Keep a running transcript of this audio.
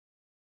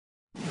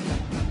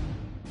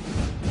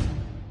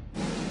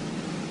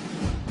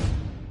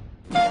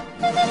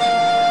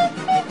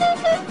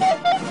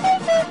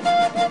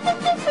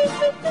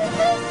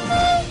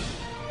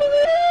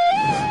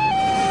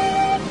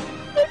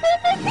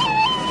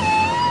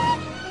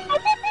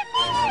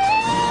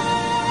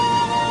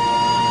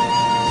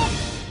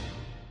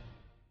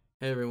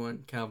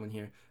Calvin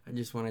here. I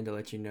just wanted to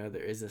let you know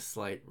there is a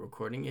slight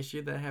recording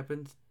issue that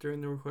happened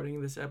during the recording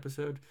of this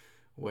episode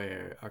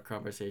where our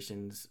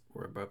conversations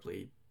were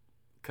abruptly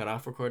cut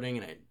off recording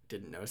and I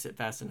didn't notice it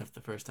fast enough the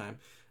first time.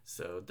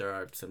 So there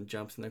are some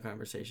jumps in the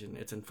conversation.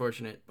 It's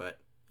unfortunate, but,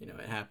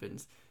 it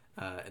happens.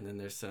 And then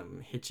there's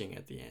some hitching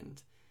at the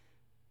end,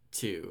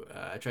 too.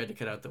 I tried to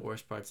cut out the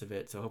worst parts of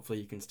it, so hopefully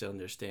you can still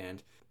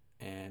understand.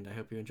 And I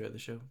hope you enjoy the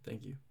show.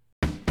 Thank you.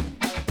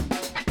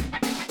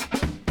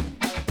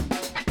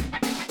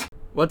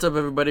 What's up,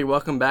 everybody?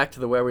 Welcome back to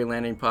the Where We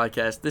Landing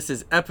podcast. This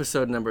is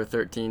episode number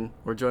 13.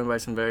 We're joined by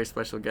some very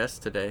special guests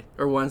today,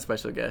 or one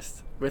special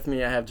guest. With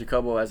me, I have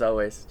Jacobo, as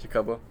always.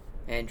 Jacobo.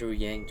 Andrew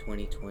Yang,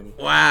 2020.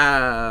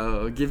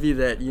 Wow! Give you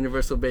that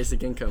universal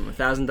basic income,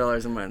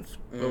 $1,000 a month.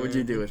 What would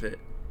you do with it?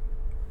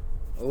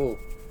 Oh,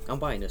 I'm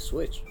buying a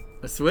Switch.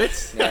 A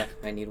Switch? Yeah,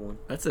 I need one.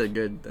 That's a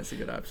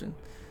good option.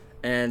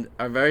 And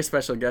our very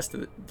special guest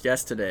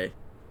today,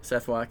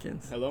 Seth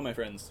Watkins. Hello, my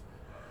friends.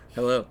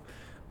 Hello.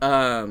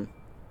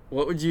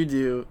 What would you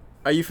do?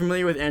 Are you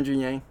familiar with Andrew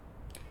Yang?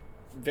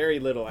 Very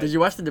little. Did you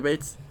watch the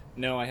debates?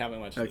 No, I haven't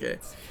watched the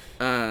debates.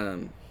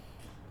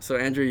 So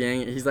Andrew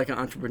Yang, he's like an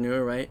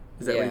entrepreneur, right?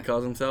 Is that what he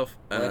calls himself?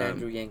 Let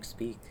Andrew Yang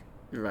speak.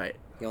 Right.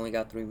 He only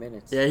got 3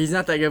 minutes. Yeah, he's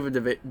not that good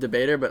of a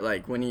debater, but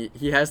like when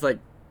he has like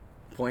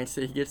points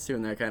that he gets to,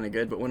 and they're kind of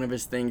good. But one of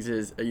his things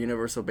is a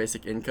universal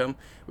basic income,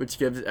 which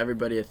gives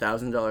everybody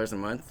 $1,000 a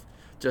month.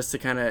 Just to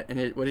kind of,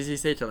 what does he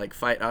say, to like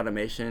fight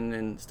automation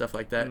and stuff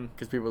like that?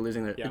 Because people are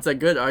losing their, it's a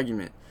good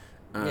argument.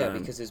 Yeah,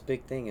 because his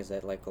big thing is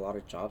that like a lot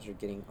of jobs are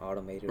getting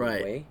automated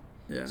away.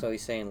 Yeah. So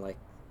he's saying like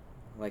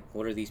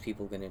what are these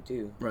people gonna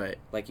do? Right.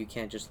 Like you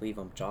can't just leave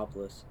them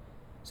jobless.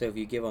 So if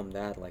you give them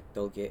that, like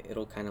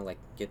it'll kind of like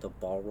get the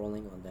ball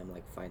rolling on them,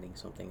 like finding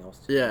something else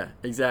to do. Yeah,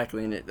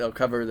 exactly, and they'll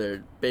cover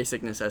their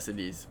basic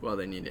necessities while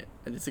they need it,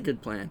 and it's a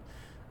good plan.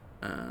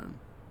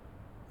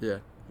 Yeah.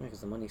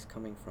 Because the money's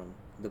coming from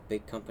the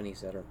big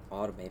companies that are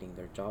automating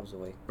their jobs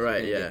away. So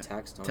right. Yeah. Get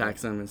taxed on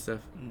Tax them and stuff.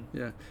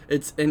 Yeah.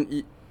 It's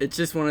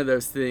just one of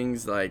those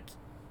things. Like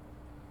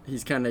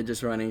he's kind of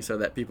just running so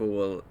that people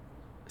will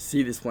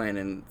see this plan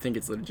and think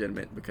it's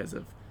legitimate because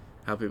of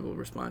how people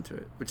respond to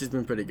it, which has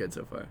been pretty good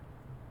so far.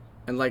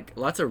 And like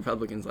lots of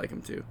Republicans like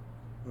him too.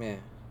 Yeah.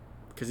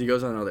 Because he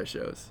goes on all their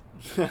shows.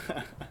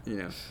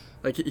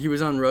 Like he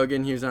was on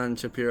Rogan, he was on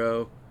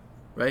Shapiro,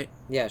 right?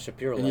 Yeah,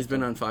 Shapiro. And he's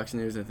been on Fox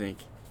News, I think.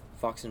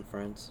 Fox and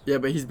Friends. Yeah,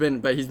 but he's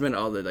been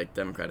all the like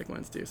Democratic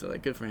ones too. So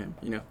like good for him,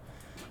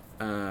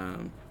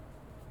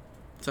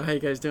 So how you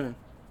guys doing?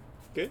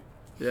 Good.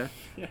 Yeah.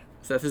 Yeah.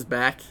 Seth is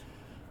back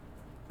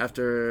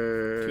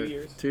after 2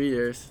 years. 2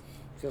 years.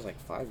 Feels like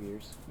 5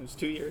 years. It was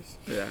 2 years.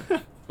 Yeah.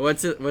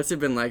 What's it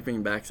been like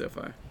being back so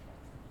far?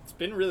 It's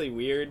been really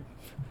weird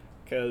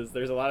because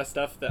there's a lot of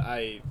stuff that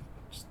I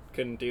just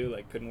couldn't do,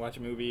 like couldn't watch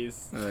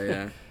movies. Oh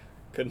yeah.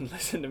 Couldn't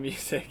listen to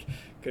music.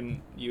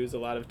 Couldn't use a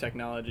lot of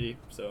technology.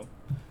 So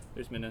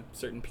there's been a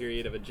certain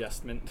period of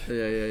adjustment.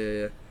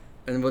 Yeah.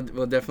 And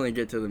we'll definitely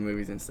get to the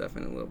movies and stuff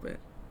in a little bit.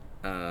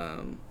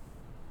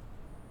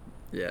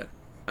 Yeah.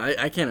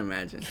 I can't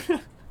imagine.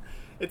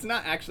 It's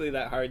not actually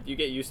that hard. You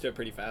get used to it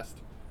pretty fast.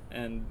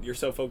 And you're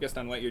so focused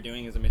on what you're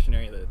doing as a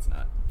missionary that it's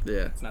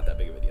not that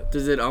big of a deal.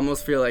 Does it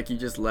almost feel like you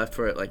just left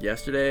for it like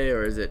yesterday,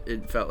 or is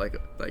it felt like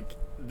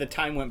the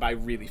time went by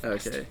really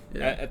fast. Okay.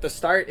 Yeah. At the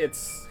start it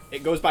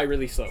goes by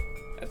really slow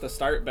at the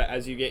start, but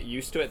as you get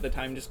used to it, the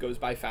time just goes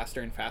by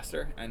faster and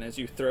faster, and as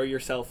you throw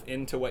yourself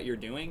into what you're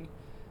doing,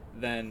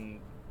 then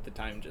the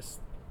time just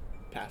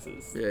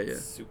passes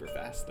super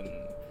fast. And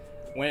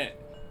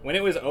when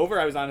it was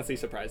over, I was honestly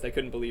surprised. I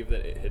couldn't believe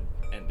that it had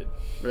ended.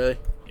 Really?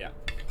 Yeah.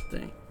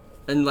 Dang.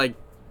 And like,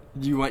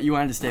 you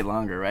wanted to stay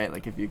longer, right?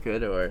 Like if you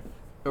could, or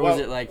was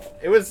it like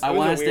I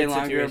want to stay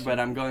longer, situation. But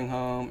I'm going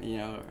home,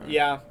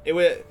 Yeah, it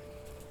was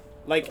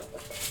like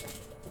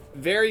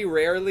very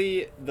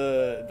rarely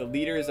the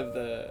leaders of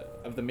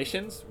the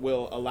missions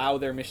will allow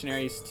their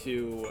missionaries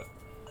to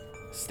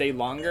stay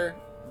longer.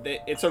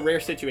 It's a rare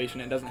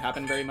situation. It doesn't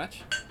happen very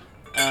much.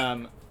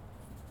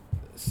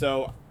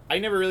 So I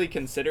never really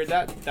considered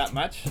that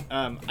much.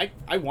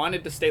 I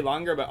wanted to stay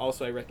longer, but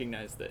also I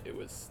recognized that it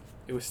was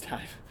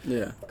time.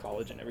 Yeah.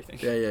 College and everything.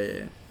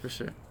 Yeah. For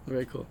sure.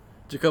 Very cool.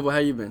 Jacobo, how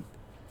you been?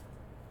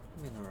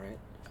 I've been alright.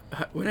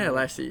 When did I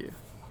last see you?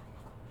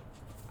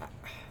 I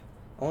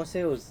want to say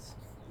it was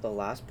the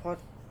last pod.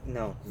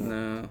 No,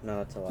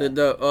 it's a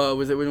lot.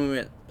 Was it when we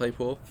went to play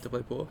pool?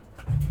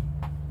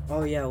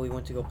 Oh yeah, we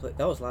went to go play.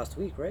 That was last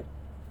week, right?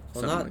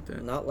 Well, Something like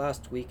that. Not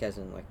last week, as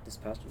in like this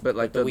past week. But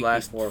like the week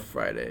last before.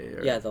 Friday.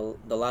 Yeah, the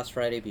last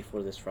Friday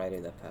before this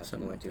Friday that passed.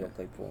 Something we went like to go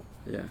play pool.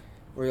 Yeah.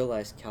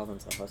 Realized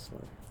Calvin's a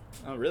hustler.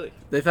 Oh really?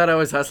 They thought I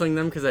was hustling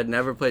them because I'd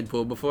never played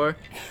pool before,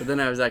 but then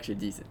I was actually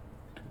decent.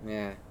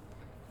 Yeah.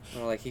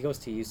 Well, like he goes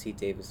to UC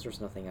Davis.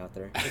 There's nothing out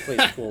there. He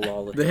plays pool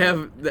all the time. They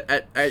have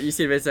at UC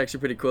Davis. It's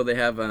actually pretty cool. They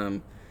have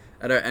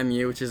at our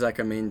MU, which is like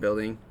our main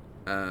building.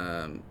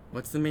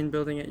 What's the main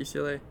building at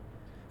UCLA?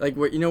 Like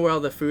where where all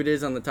the food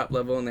is on the top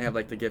level, and they have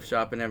like the gift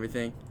shop and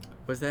everything.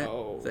 Was that?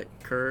 Oh. Is that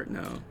Kerr?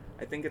 No.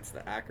 I think it's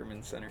the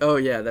Ackerman Center. Oh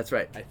yeah, that's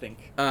right. I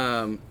think.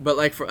 But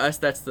like for us,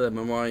 that's the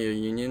Memorial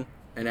Union,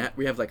 and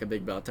we have like a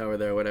big bell tower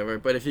there or whatever.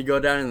 But if you go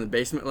down in the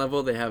basement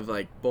level, they have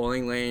like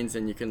bowling lanes,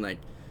 and you can like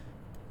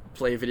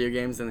play video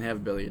games, and they have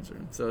a billiards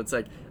room. So it's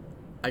like,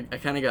 I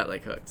kind of got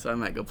like hooked. So I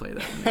might go play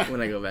that when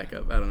I go back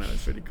up. I don't know.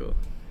 It's pretty cool.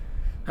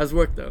 How's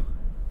work though?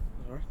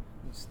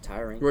 It's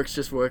tiring. Work's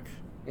just work.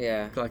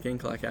 Yeah. Clock in,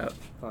 clock out.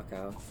 Clock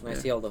out. And I Yeah.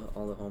 see all the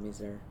homies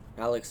there.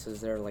 Alex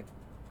is there like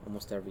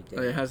almost every day.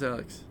 Oh yeah, how's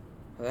Alex?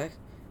 Alex?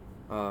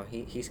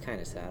 He's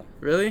kind of sad.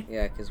 Really?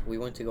 Yeah, because we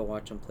went to go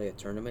watch him play a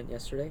tournament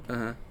yesterday,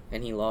 Uh-huh.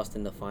 and he lost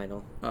in the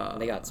final.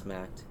 And they got Aw,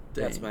 smacked.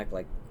 dang. Got smacked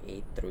like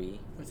 8-3,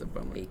 That's a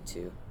bummer.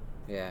 8-2.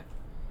 Yeah.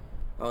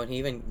 Oh, and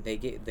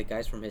the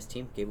guys from his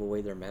team gave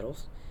away their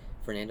medals.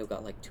 Fernando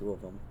got like 2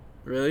 of them.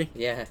 Really?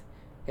 Yeah.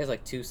 He has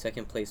like 2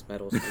 second place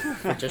medals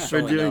for just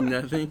For showing doing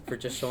up. nothing? For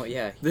just showing,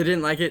 yeah. They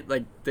didn't like it?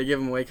 Like, they gave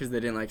them away because they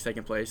didn't like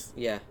second place?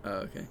 Yeah.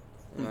 Oh, okay.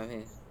 I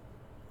mean,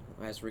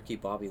 as Ricky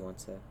Bobby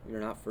once said,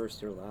 you're not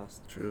first, you're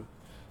last. True.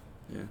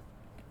 Yeah.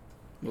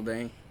 Well,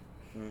 dang.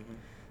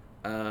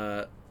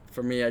 Mm-hmm.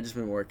 For me, I just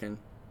been working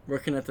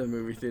at the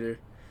movie theater.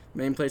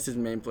 Main place is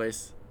main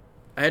place.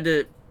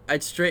 I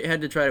straight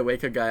had to try to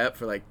wake a guy up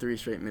for like 3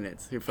 straight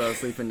minutes who fell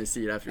asleep in the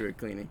seat after we were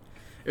cleaning.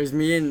 It was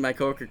me and my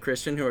coworker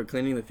Christian who were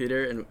cleaning the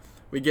theater, and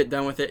we get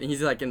done with it, and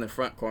he's like in the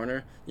front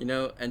corner, you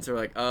know, and so we're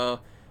like,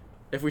 oh,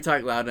 if we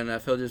talk loud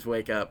enough, he'll just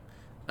wake up.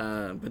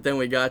 But then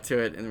we got to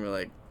it, and we're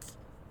like,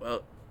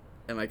 well,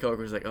 and my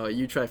coworker was like, oh,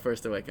 you try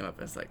first to wake him up.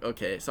 And it's like,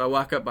 okay. So I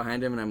walk up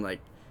behind him, and I'm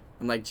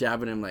like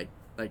jabbing him like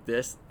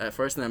this at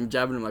first, and I'm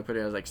jabbing him like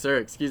pretty. I was like, sir,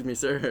 excuse me,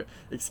 sir,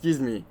 excuse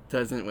me.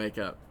 Doesn't wake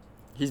up.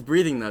 He's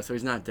breathing though, so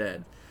he's not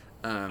dead.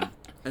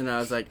 And I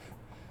was like,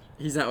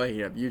 he's not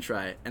waking up. You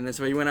try it. And then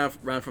so he went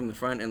around from the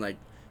front and like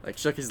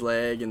shook his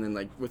leg, and then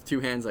like with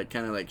 2 hands like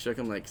kind of like shook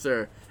him like,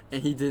 sir,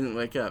 and he didn't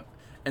wake up.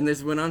 And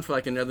this went on for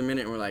like another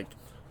minute, and we're like,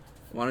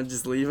 want to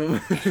just leave him?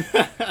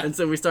 And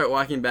so we start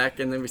walking back,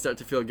 and then we start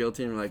to feel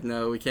guilty, and we're like,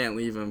 no, we can't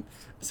leave him.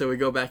 So we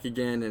go back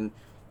again, and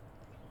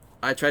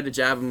I tried to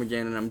jab him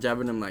again, and I'm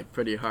jabbing him like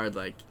pretty hard.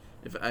 Like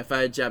if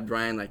I had jabbed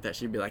Ryan like that,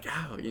 she'd be like,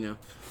 ow, you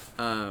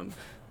know.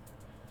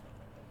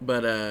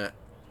 But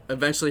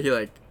eventually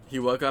he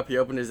woke up, he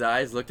opened his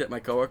eyes, looked at my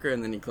coworker,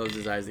 and then he closed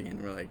his eyes again.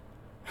 We're like,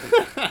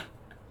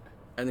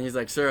 and then he's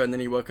like, sir, and then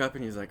he woke up,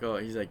 and he's like,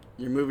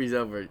 your movie's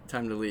over,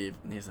 time to leave.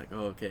 And he's like,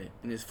 oh, okay.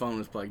 And his phone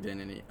was plugged in,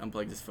 and he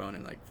unplugged his phone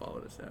and like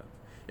followed us out.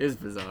 It was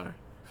bizarre.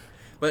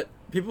 But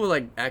people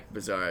like act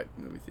bizarre at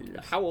movie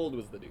theaters. How old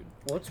was the dude?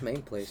 What's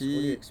main place? What do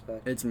you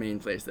expect? It's main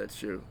place, that's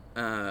true.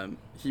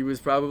 He was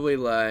probably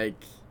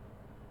like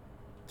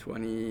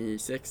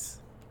 26.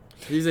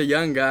 He's a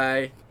young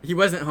guy. He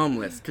wasn't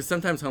homeless, because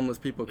sometimes homeless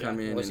people come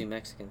in. Was he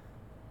Mexican?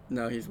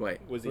 No, he's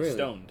white. Was he Really?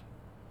 stoned?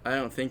 I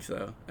don't think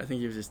so. I think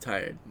he was just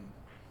tired.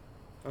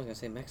 I was gonna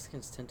say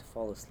Mexicans tend to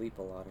fall asleep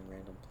a lot in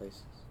random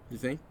places. You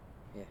think?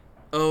 Yeah.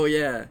 Oh,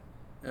 yeah.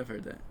 I've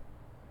heard that.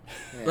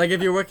 Yeah. Like,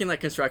 if you're working,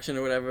 like, construction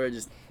or whatever,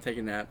 just take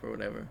a nap or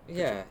whatever.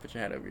 Yeah. Put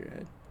your hat over your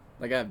head.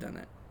 Like, I've done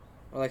that.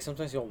 Or like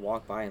sometimes you'll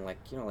walk by and like,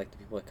 you know, like the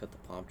people that cut the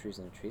palm trees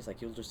and the trees,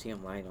 like you'll just see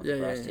him lying on Yeah, the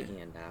grass yeah, yeah.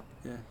 taking a nap.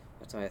 Yeah.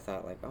 That's why I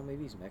thought like, oh,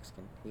 maybe he's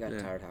Mexican. He got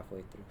Yeah. tired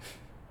halfway through.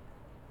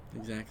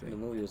 Exactly. If the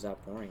movie was that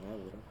boring, I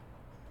would have.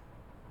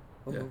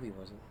 What Yeah. movie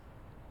was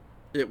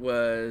it? It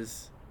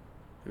was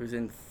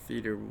in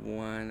Theater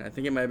 1. I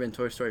think it might have been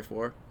Toy Story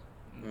 4.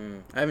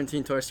 I haven't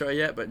seen Toy Story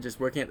yet, but just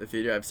working at the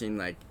theater, I've seen,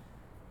 like,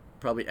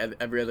 probably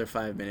every other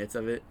 5 minutes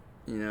of it,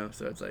 you know?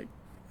 So it's like,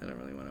 I don't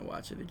really want to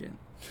watch it again.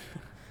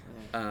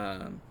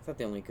 Yeah. I thought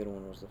the only good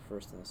one was the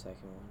first and the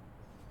second one.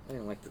 I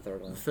didn't like the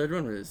third one. The third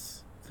one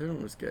was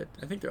good.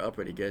 I think they're all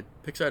pretty good.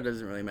 Pixar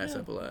doesn't really mess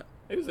up a lot.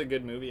 It was a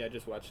good movie. I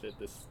just watched it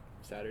this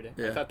Saturday.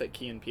 Yeah. I thought that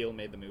Key and Peele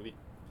made the movie.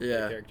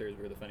 Yeah. The characters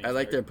were the funniest. I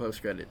like their part.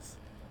 post-credits.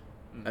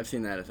 Mhm. I've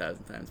seen that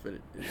 1,000 times, but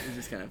it's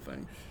just kind of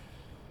funny.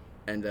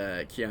 And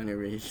Keanu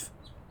Reeves.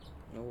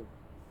 No.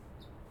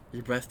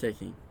 You're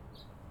breathtaking.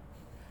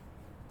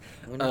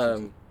 When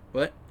isn't he?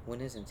 What?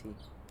 When isn't he?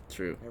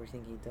 True.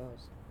 Everything he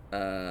does.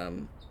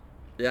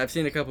 Yeah, I've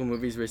seen a couple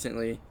movies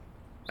recently.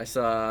 I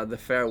saw The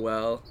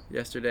Farewell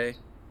yesterday,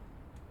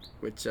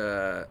 which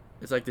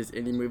it's like this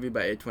indie movie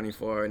by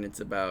A24, and it's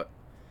about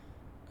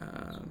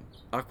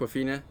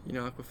Aquafina. You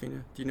know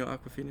Aquafina? Do you know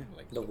Aquafina?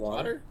 Like The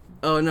water?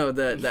 Oh no,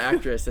 the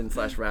actress and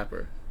 /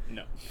 rapper.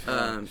 No.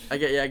 I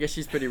guess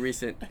she's pretty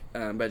recent,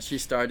 but she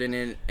starred in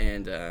it,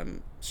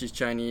 and she's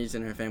Chinese,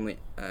 and her family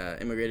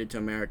immigrated to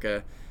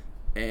America,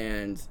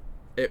 and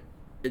it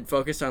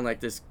focused on like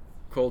this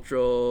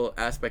cultural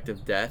aspect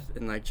of death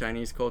in like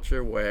Chinese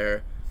culture,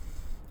 where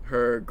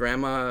her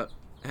grandma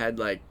had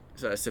like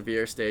a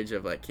severe stage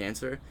of like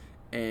cancer,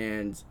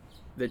 and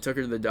they took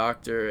her to the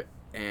doctor,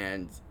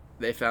 and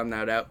they found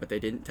that out, but they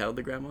didn't tell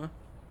the grandma.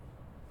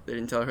 They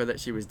didn't tell her that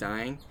she was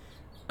dying,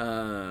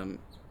 and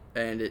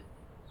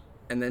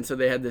then so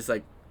they had this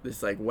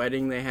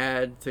wedding they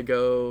had to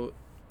go.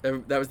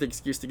 That was the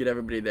excuse to get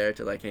everybody there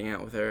to like hang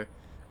out with her.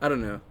 I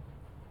don't know.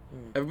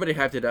 Everybody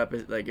hyped it up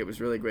as like it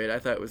was really great. I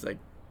thought it was like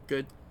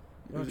good.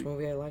 You know which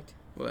movie I liked?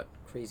 What?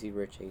 Crazy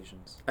Rich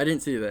Asians. I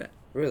didn't see that.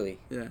 Really?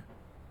 Yeah.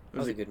 That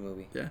was a good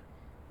movie. Yeah.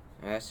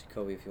 I asked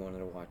Jacoby if he wanted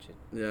to watch it.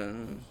 Yeah.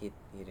 He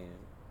didn't.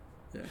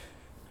 Yeah.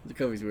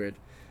 Jacoby's weird.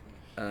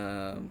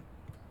 I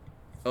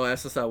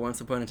also saw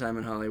Once Upon a Time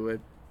in Hollywood,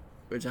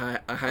 which I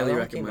highly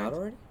recommend. Came out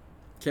already?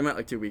 Came out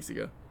like 2 weeks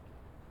ago.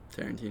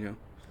 Tarantino.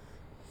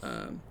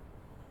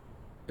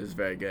 It was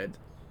very good.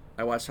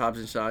 I watched Hobbs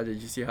and Shaw.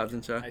 Did you see Hobbs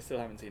and Shaw? I still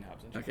haven't seen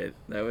Hobbs and Shaw. Okay,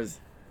 that was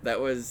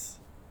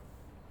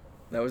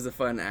a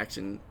fun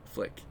action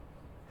flick.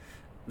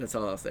 That's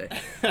all I'll say.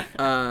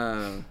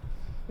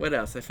 What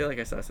else? I feel like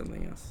I saw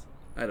something else.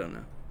 I don't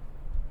know.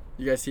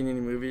 You guys seen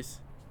any movies?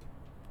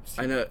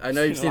 I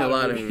know you've seen a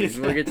lot of movies.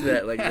 We'll get to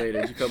that like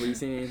later. Jacoby, you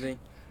seen anything?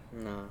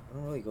 No, I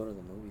don't really go to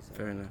the movies.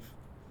 Fair enough.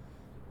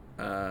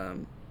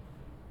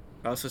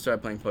 I also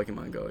started playing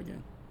Pokemon Go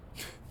again,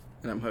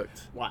 and I'm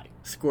hooked. Why?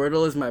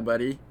 Squirtle is my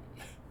buddy.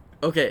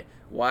 Okay,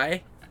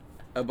 why?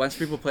 A bunch of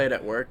people play it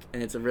at work,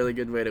 and it's a really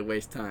good way to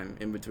waste time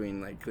in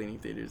between like cleaning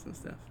theaters and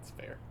stuff. It's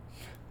fair.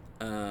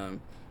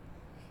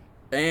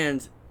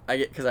 And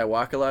because I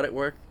walk a lot at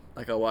work.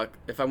 Like I'll walk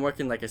if I'm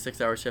working like a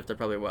 6-hour shift. I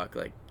probably walk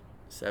like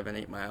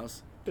 7-8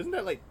 miles. Doesn't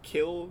that like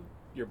kill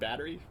your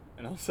battery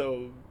and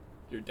also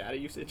your data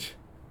usage?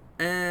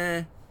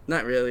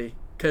 Not really.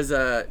 Cause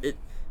it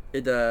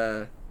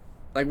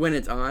like when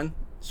it's on,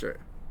 sure,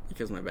 it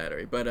kills my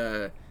battery.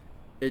 But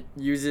it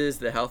uses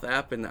the health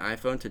app in the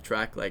iPhone to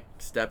track like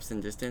steps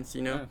and distance.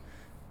 You know.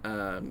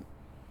 Yeah.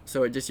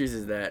 So it just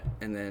uses that,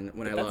 and then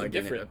when I log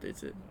in, it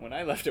updates it. When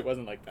I left, it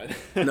wasn't like that.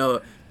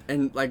 No,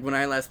 and like when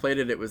I last played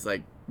it, it was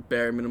like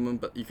bare minimum,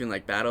 but you can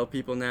like battle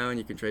people now, and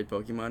you can trade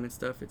Pokemon and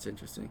stuff. It's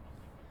interesting.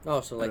 Oh,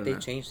 so like they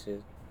changed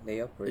it, they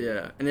upgraded.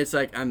 Yeah, and it's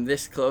like I'm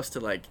this close to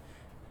like,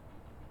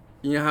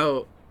 you know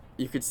how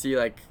you could see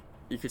like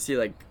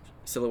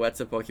silhouettes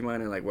of Pokemon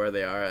and like where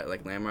they are at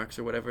like landmarks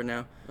or whatever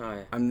now. Oh,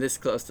 yeah. I'm this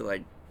close to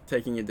like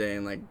taking a day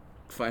and like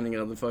finding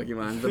all the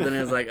Pokemon, but then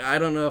it's like I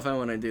don't know if I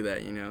want to do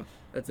that. You know,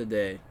 that's a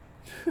day.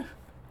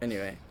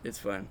 Anyway, it's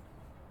fun.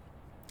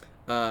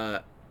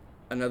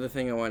 Another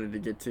thing I wanted to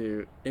get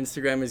to,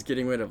 Instagram is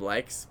getting rid of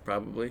likes,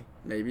 probably,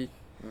 maybe.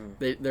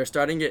 They're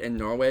starting it in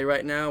Norway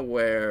right now,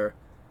 where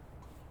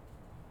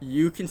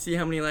you can see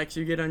how many likes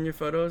you get on your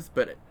photos,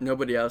 but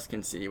nobody else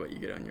can see what you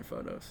get on your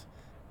photos.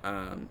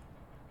 And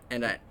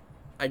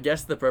I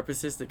guess the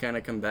purpose is to kind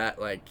of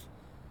combat like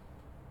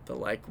the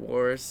like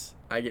wars.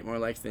 I get more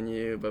likes than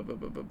you, blah, blah,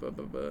 blah, blah, blah,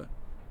 blah, blah.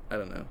 I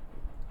don't know.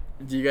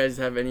 Do you guys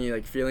have any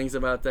like feelings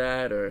about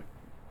that, or?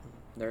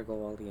 There go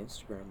all the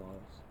Instagram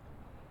models.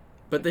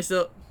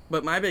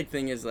 But my big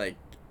thing is like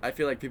I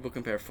feel like people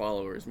compare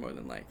followers more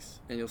than likes,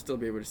 and you'll still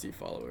be able to see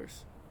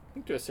followers. I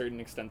think to a certain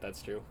extent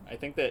that's true. I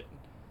think that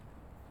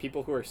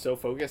people who are so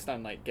focused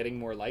on like getting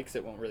more likes,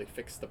 it won't really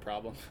fix the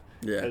problem.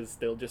 Yeah. Because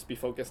they'll just be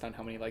focused on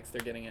how many likes they're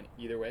getting in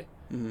either way.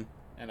 Mm-hmm.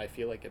 And I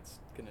feel like it's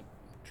gonna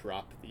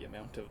drop the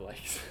amount of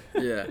likes.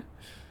 Yeah.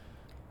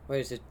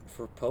 Wait, is it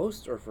for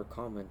posts or for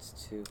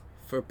comments too?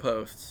 For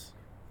posts.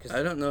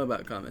 I don't know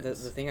about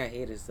comments. The thing I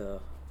hate is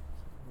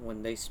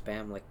when they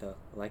spam like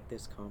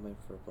this comment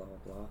for blah blah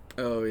blah.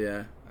 Oh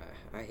yeah.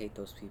 I hate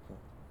those people.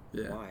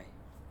 Yeah. Why?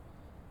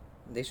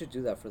 They should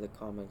do that for the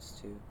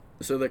comments too.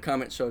 So the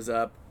comment shows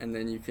up, and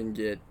then you can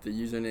get the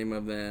username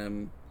of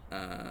them,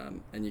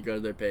 and you go to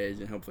their page,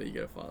 and hopefully you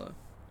get a follow.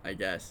 I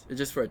guess it's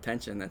just for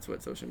attention. That's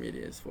what social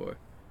media is for.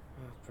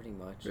 Pretty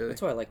much. Really?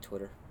 That's why I like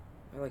Twitter.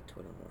 I like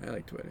Twitter more. I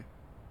like Twitter.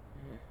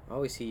 Yeah. I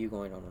always see you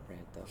going on a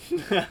rant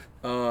though.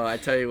 Oh, I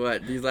tell you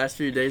what, these last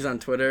few days on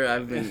Twitter,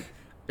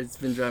 it's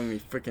been driving me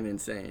freaking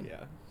insane.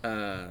 Yeah.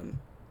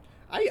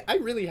 I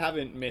really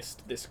haven't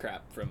missed this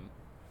crap from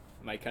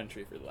my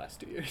country for the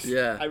last 2 years.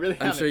 Yeah. I really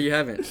haven't. I'm sure you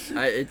haven't.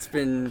 It's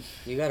been.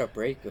 You got a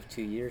break of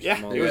 2 years. Yeah,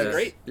 from all it was this.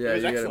 great. Yeah, it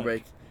was you excellent. got a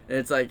break. And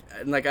it's like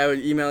I would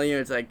email you.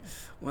 It's like,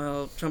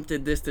 well, Trump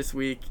did this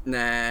week.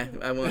 Nah,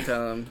 I won't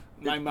tell him.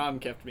 My mom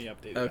kept me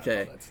updated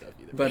Okay. on all that stuff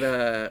either. But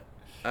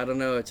I don't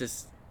know.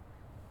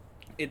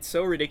 It's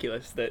so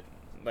ridiculous that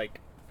like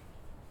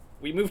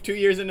we moved 2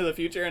 years into the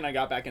future and I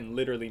got back and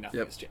literally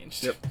nothing has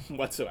changed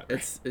whatsoever.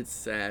 It's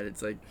sad.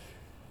 It's like,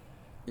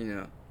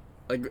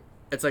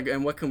 it's like,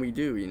 and what can we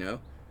do?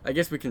 I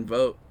guess we can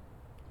vote.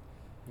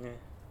 Yeah.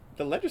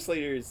 The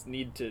legislators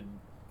need to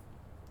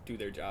do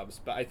their jobs,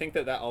 but I think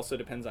that also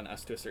depends on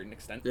us to a certain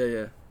extent.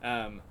 Yeah.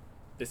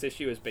 This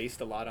issue is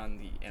based a lot on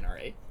the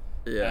NRA.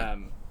 Yeah.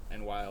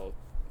 And while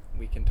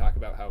we can talk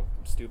about how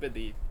stupid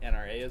the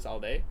NRA is all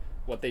day,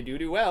 what they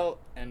do well,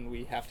 and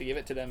we have to give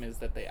it to them, is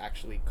that they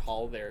actually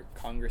call their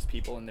Congress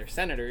people and their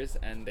senators,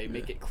 and they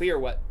make it clear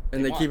what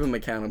and they want. keep them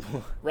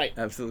accountable. Right.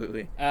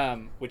 Absolutely.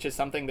 Which is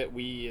something that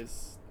we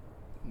as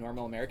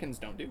normal Americans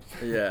don't do.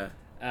 Yeah.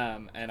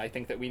 And I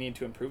think that we need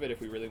to improve it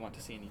if we really want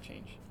to see any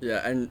change.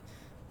 Yeah, and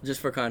just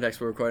for context,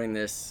 we're recording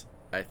this,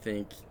 I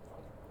think,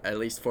 at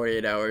least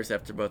 48 hours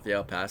after both the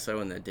El Paso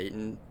and the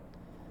Dayton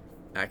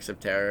acts of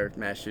terror,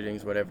 mass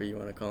shootings, whatever you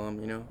want to call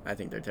them, I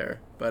think they're terror.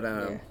 But,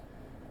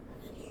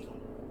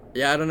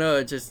 yeah, I don't know,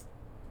 it just,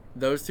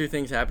 those two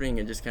things happening,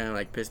 it just kind of,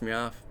 like, pissed me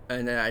off.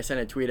 And then I sent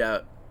a tweet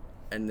out,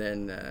 and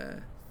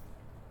then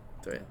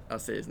Wait, I'll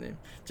say his name.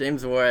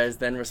 James Juarez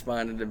then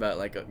responded about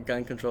like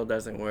gun control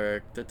doesn't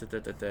work.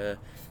 And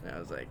I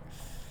was like,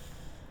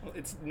 Well,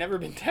 it's never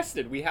been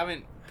tested. We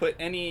haven't put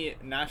any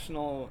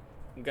national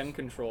gun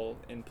control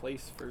in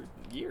place for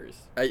years.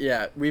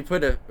 yeah, we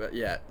put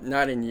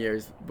not in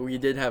years, but we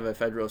did have a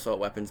federal assault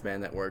weapons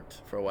ban that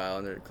worked for a while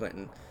under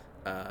Clinton,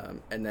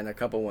 and then a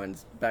couple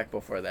ones back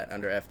before that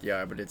under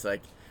FDR. But it's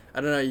like, I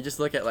don't know, you just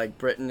look at like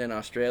Britain and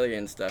Australia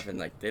and stuff, and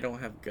like they don't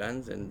have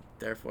guns, and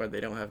therefore they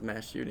don't have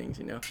mass shootings,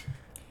 you know?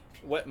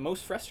 What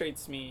most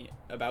frustrates me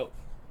about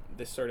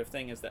this sort of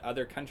thing is that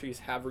other countries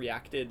have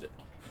reacted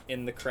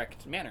in the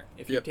correct manner.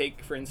 If you Yep.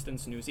 take, for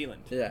instance, New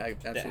Zealand, Yeah,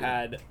 that absolutely.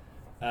 had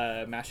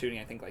mass shooting,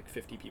 I think like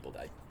 50 people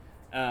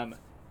died.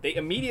 They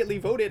immediately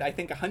voted, I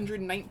think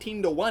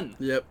 119-1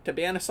 Yep, to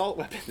ban assault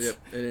weapons. yep,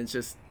 and it's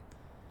just,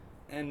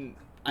 And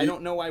I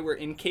don't know why we're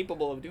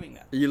incapable of doing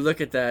that. you look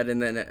at that, and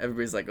then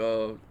everybody's like,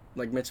 oh,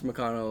 like Mitch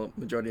McConnell,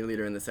 majority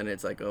leader in the Senate,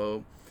 it's like,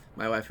 oh,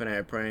 my wife and I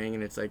are praying,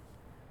 and it's like,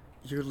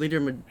 your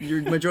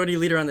majority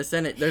leader on the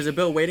Senate, there's a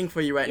bill waiting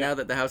for you right Yeah. now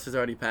that the House has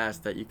already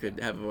passed that you could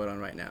have a vote on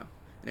right now,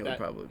 and it would That-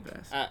 probably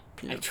pass. I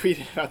Yeah.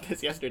 tweeted about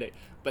this yesterday,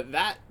 but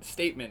that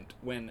statement,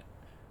 when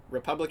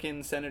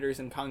Republican senators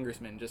and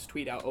congressmen just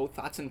tweet out, oh,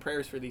 thoughts and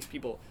prayers for these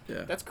people,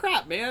 Yeah. that's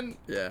crap, man.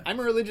 Yeah. I'm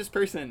a religious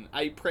person.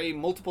 I pray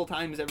multiple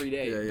times every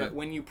day. Yeah, yeah. But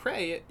when you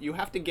pray, you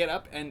have to get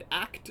up and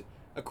act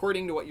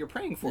according to what you're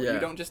praying for. Yeah. You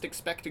don't just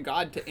expect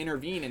God to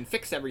intervene and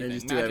fix everything And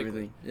just do magically.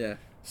 everything. Yeah.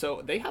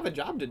 So they have a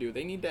job to do.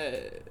 They need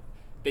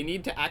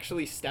to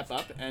actually step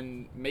up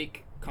and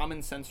make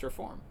common sense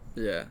reform.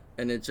 Yeah.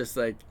 And it's just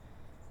like,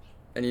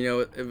 and you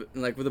know,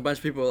 like with a bunch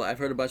of people, I've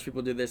heard a bunch of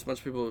people do this, a bunch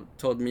of people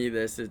told me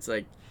this, it's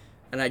like,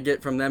 and I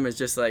get from them, it's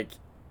just like,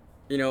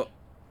 you know,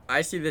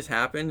 I see this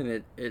happen,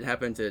 and it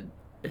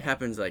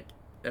happens like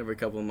every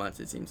couple of months,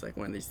 it seems like,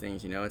 one of these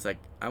things, you know, it's like,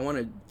 I want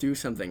to do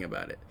something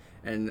about it.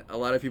 And a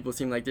lot of people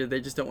seem like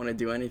they just don't want to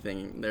do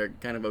anything. They're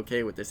kind of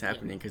okay with this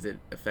happening because it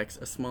affects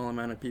a small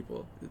amount of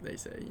people, they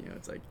say, you know,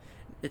 it's like,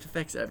 it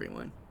affects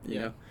everyone, you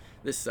Yeah. know.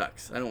 This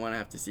sucks. I don't want to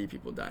have to see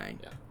people dying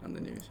Yeah. on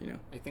the news, you know.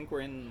 I think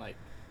we're in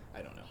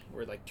I don't know,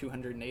 we're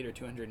 208 or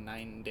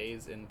 209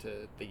 days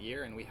into the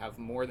year, and we have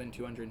more than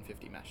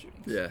 250 mass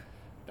shootings. Yeah.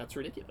 That's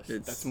ridiculous.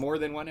 It's- That's more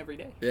than one every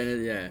day.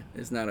 Yeah,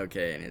 it's not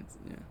okay, and it's,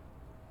 yeah.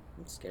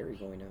 It's scary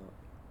going out.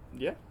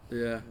 Yeah.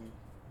 Yeah,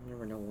 You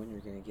never know when you're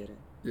gonna get it.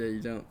 yeah,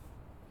 you don't.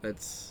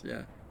 That's,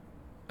 yeah.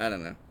 I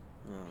don't know.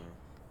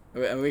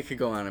 Oh, We could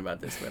go on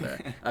about this,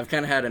 but I've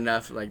kind of had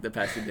enough, like, the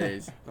past few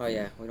days. oh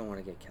yeah, we don't want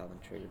to get Calvin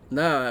triggered.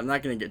 No, I'm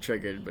not going to get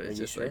triggered, but Are it's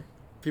you just sure? like,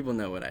 people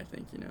know what I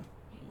think, you know.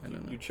 I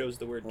don't know. You chose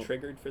the word Well-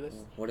 triggered for this?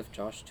 What if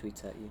Josh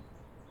tweets at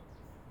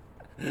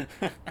you?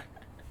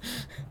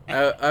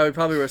 I would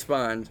probably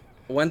respond.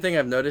 One thing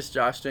I've noticed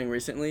Josh doing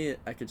recently,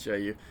 I could show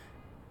you.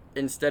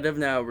 Instead of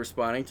now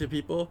responding to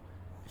people,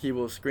 he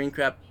will screen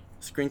cap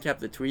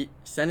the tweet,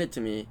 send it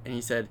to me, and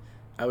he said,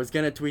 I was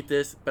going to tweet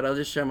this, but I'll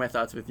just share my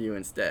thoughts with you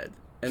instead.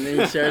 And then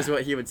he shares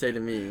what he would say to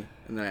me,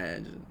 and then I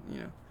just, you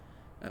know,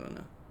 I don't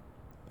know.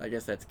 I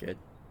guess that's good.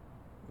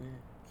 Yeah.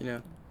 You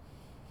know?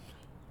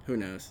 Who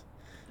knows?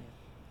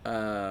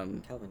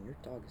 Calvin, your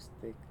dog is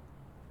thick.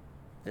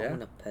 I Yeah?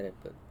 want to pet it,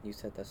 but you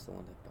said that's the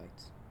one that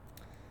bites.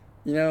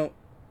 You know,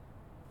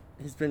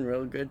 he's been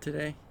real good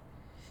today.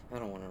 I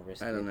don't want to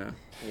risk it. I don't know.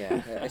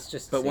 Yeah, it's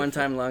just. But one safer.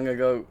 time long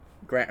ago,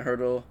 Grant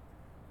Hurdle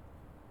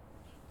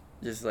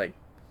just like,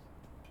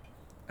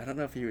 I don't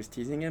know if he was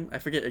teasing him. I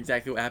forget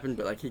exactly what happened,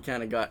 but like he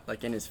kind of got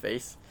like in his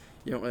face.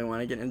 You don't really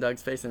want to get in a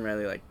dog's face, and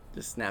Riley like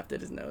just snapped at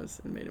his nose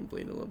and made him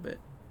bleed a little bit.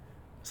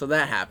 So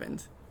that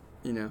happened,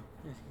 you know.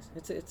 Yeah,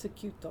 it's a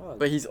cute dog.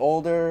 But he's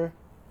older.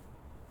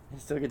 He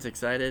still gets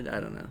excited.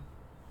 I don't know.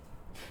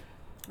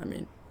 I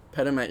mean,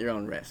 pet him at your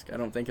own risk. I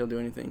don't think he'll do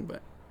anything,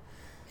 but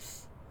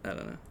I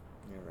don't know.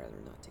 I'd rather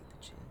not take the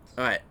chance.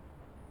 All right,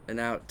 and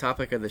now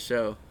topic of the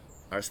show,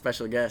 our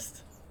special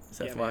guest,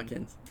 Seth Yeah, man.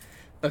 Watkins.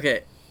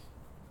 Okay,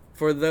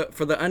 for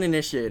the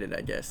uninitiated,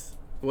 I guess,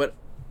 what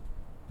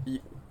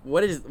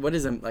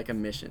is a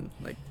mission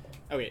like?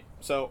 Okay,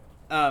 so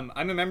I'm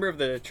a member of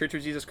the Church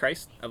of Jesus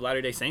Christ of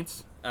Latter-day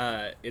Saints.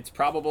 It's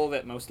probable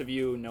that most of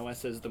you know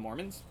us as the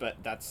Mormons, but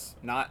that's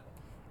not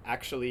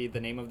actually the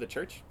name of the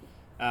church.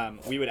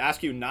 We would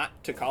ask you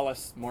not to call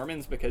us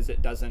Mormons because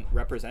it doesn't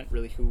represent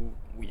really who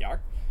we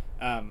are.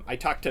 I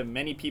talked to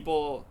many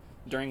people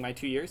during my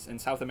 2 years in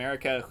South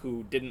America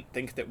who didn't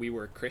think that we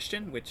were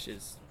Christian, which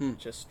is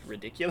just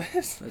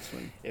ridiculous. That's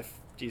funny. If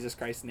Jesus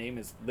Christ's name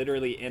is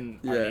literally in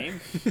our Yeah.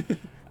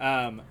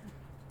 name.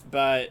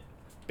 But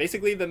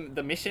basically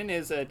the mission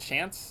is a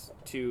chance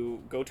to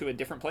go to a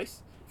different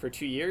place for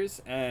 2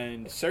 years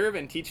and serve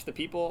and teach the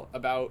people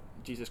about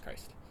Jesus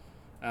Christ.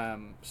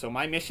 So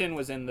my mission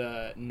was in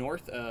the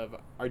north of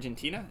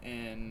Argentina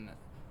in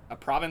a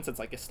province that's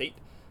like a state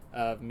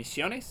of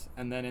Misiones,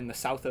 and then in the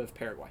south of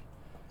Paraguay.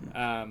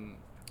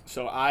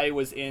 So I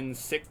was in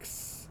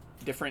 6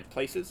 different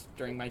places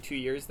during my 2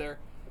 years there,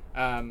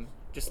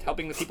 just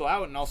helping the people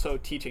out and also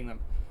teaching them.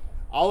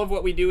 All of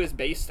what we do is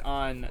based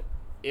on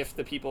if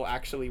the people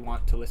actually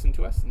want to listen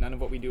to us. None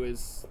of what we do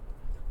is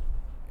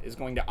is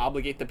going to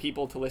obligate the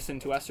people to listen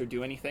to us or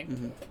do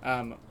anything.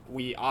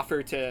 We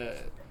offer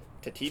to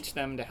teach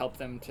them, to help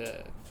them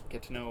to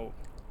get to know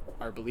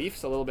our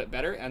beliefs a little bit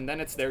better, and then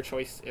it's their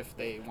choice if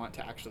they want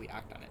to actually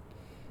act on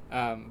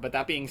it. But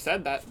that being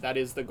said, that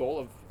is the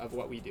goal of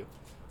what we do.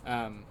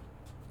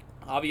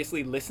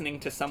 Obviously, listening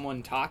to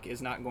someone talk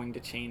is not going to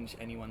change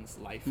anyone's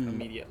life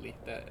immediately.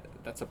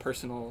 That's a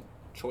personal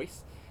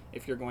choice.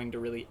 If you're going to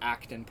really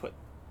act and put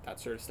that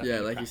sort of stuff into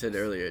like practice. you said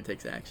earlier, it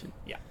takes action.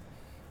 Yeah.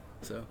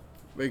 So,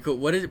 very cool.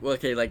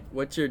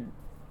 What's your,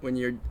 when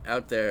you're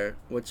out there,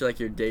 what's like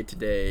your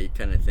day-to-day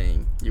kind of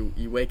thing?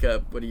 You wake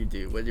up, what do you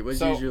do? What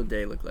does your usual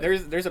day look like?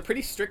 There's a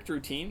pretty strict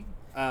routine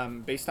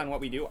based on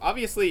what we do.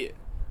 Obviously,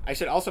 I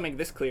should also make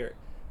this clear.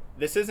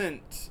 This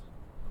isn't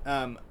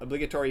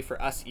obligatory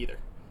for us either.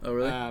 Oh,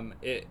 really?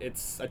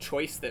 It's a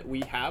choice that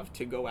we have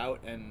to go out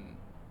and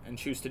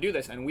choose to do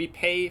this, and we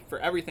pay for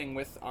everything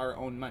with our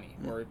own money,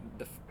 or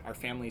our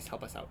families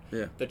help us out.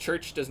 Yeah. The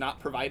church does not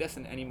provide us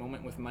in any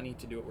moment with money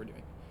to do what we're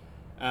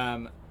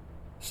doing.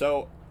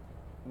 So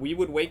we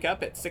would wake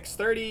up at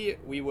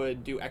 6:30. We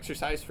would do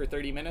exercise for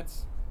 30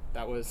 minutes.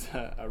 That was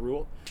a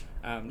rule,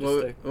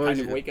 to kind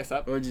of wake us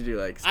up. What would you do,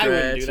 like stretch? I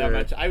wouldn't do that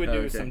much. I would do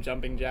okay. some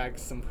jumping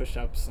jacks, some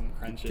push-ups, some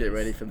crunches. Get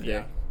ready for the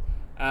day.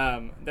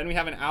 Then we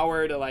have an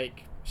hour to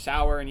like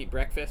shower and eat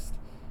breakfast.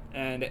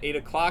 And at 8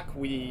 o'clock,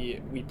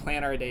 we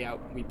plan our day out.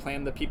 We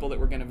plan the people that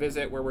we're going to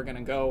visit, where we're going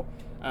to go,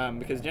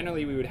 because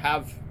generally we would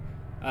have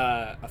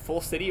a full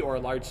city or a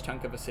large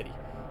chunk of a city.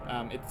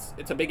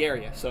 It's a big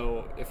area,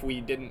 so if we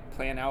didn't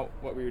plan out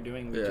what we were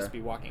doing, we'd just be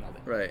walking all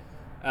day.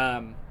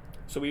 Right.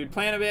 So we would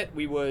plan a bit.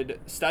 We would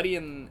study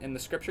in the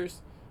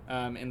scriptures,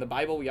 in the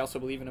Bible. We also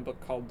believe in a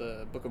book called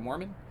the Book of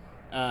Mormon.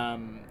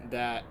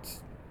 That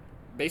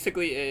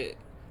basically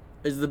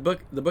is the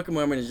book of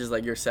Mormon is just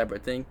like your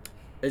separate thing.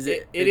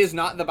 It is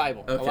not the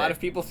Bible. Okay. A lot of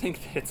people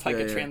think that it's like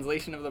a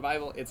translation of the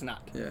Bible. It's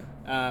not.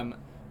 Yeah.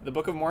 The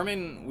Book of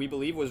Mormon, we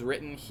believe, was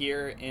written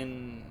here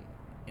in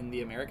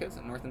the Americas,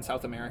 in North and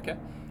South America,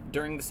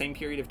 during the same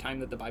period of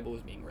time that the Bible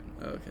was being written.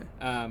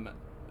 Okay.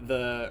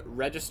 The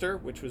Register,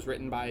 which was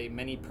written by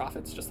many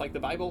prophets, just like the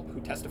Bible,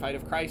 who testified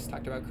of Christ,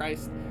 talked about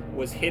Christ,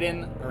 was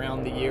hidden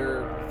around the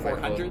year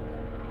 400.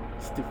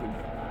 Stupid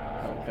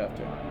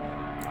helicopter.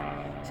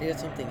 See,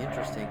 that's something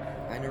interesting.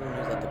 I never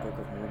knew that the Book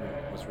of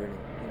Mormon was written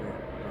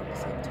around the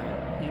same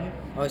time.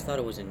 I always thought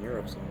it was in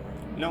Europe somewhere.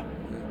 No.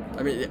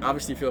 I mean,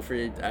 obviously, feel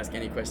free to ask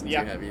any questions you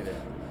have either.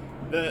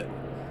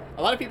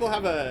 A lot of people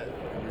have a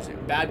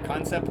bad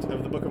concept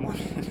of the Book of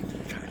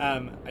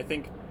Mormon. I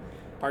think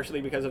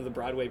partially because of the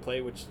Broadway play,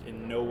 which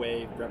in no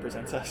way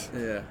represents us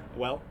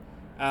well.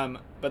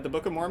 But the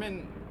Book of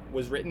Mormon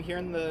was written here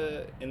in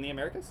the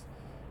Americas.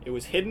 It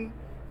was hidden,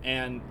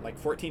 and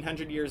like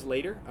 1,400 years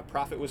later, a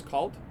prophet was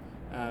called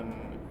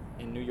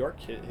in New York.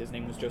 His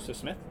name was Joseph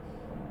Smith.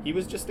 He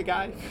was just a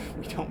guy.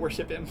 We don't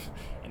worship him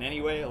in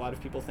any way. A lot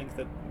of people think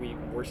that we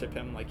worship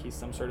him like he's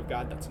some sort of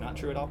god. That's not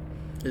true at all.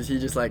 Is he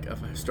just like a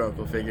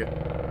historical figure?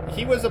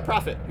 He was a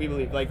prophet, we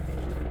believe. Like,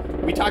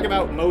 we talk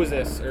about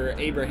Moses or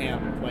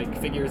Abraham, like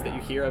figures that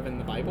you hear of in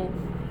the Bible.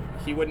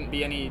 He wouldn't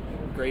be any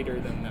greater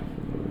than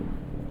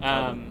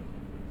them.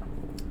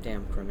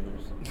 Damn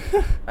criminals.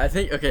 I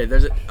think, okay,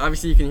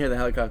 obviously you can hear the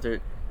helicopter.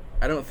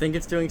 I don't think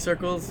it's doing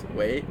circles.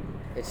 Wait.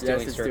 It's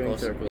doing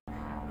circles.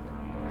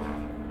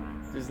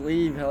 Just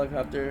leave,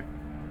 helicopter.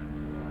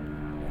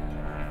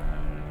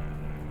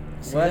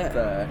 See, what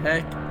the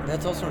heck?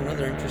 That's also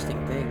another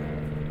interesting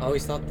thing. I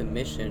always thought the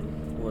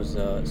mission was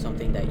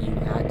something that you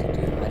had to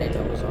do. I didn't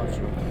know it was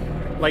optional.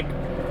 Like,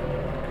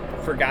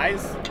 for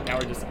guys, now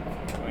we're just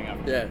going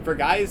up. Yeah. For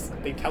guys,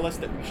 they tell us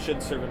that we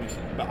should serve a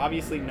mission, but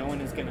obviously no one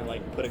is gonna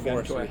like put a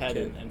gun to our head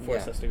and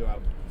force us to go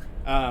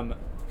out.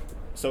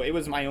 So it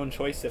was my own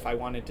choice if I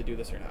wanted to do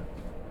this or not.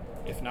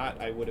 If not,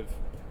 I would have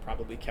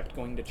probably kept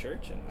going to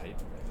church, and I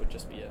would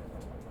just be a.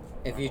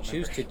 If you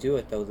choose to do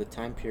it, though, the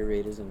time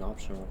period isn't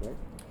optional, right?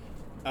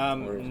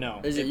 No.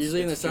 Is it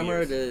usually in the summer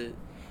or to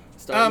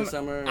start in the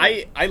summer?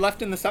 I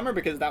left in the summer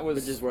because that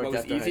was just what worked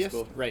was after high easiest.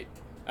 school. Right.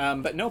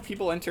 But no,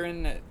 people enter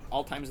in at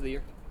all times of the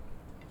year.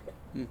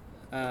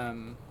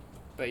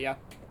 But yeah,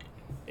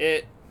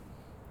 it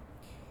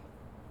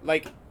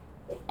like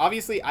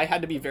obviously I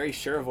had to be very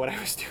sure of what I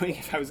was doing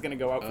if I was going to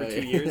go out for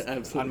 2 years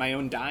on my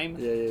own dime.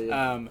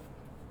 Yeah.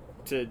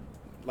 To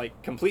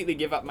like completely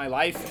give up my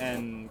life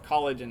and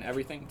college and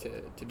everything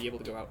to be able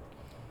to go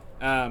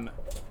out.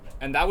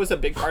 And that was a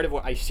big part of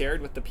what I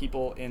shared with the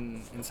people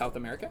in South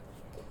America.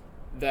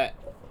 That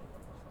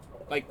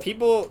like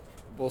people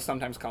will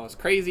sometimes call us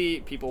crazy,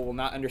 people will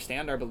not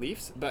understand our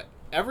beliefs, but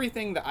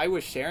everything that I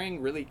was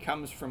sharing really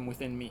comes from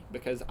within me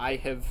because I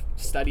have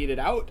studied it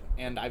out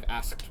and I've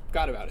asked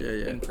God about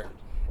it in prayer.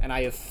 And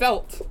I have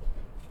felt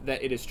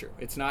that it is true.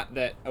 It's not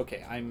that,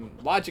 okay,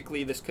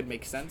 logically this could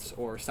make sense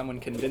or someone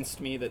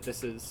convinced me that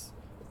this is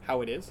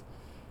how it is.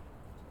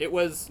 It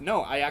was,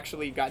 no, I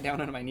actually got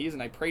down on my knees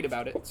and I prayed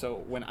about it.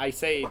 So when I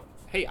say,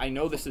 hey, I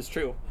know this is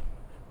true,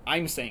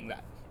 I'm saying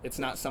that. It's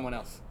not someone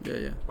else.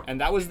 Yeah. And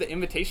that was the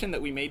invitation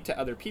that we made to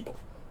other people.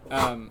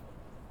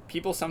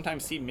 people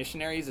sometimes see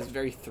missionaries as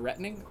very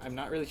threatening. I'm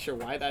not really sure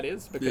why that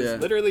is, because Yeah.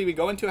 literally we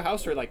go into a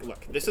house, we're like,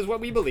 look, this is what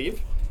we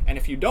believe, and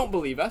if you don't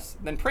believe us,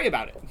 then pray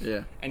about it.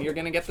 Yeah. And you're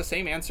going to get the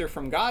same answer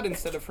from God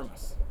instead of from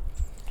us.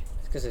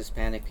 It's because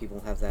Hispanic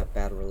people have that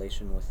bad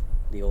relation with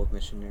the old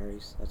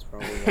missionaries. That's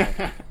probably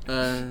why.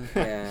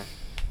 Yeah.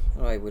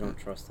 Why we don't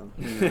trust them.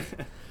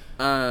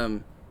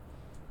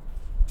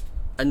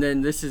 And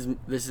then this is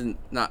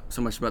not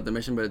so much about the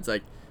mission, but it's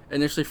like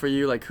initially for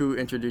you, like who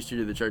introduced you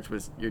to the church?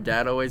 Was your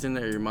dad always in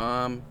there? Or your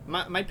mom?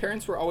 My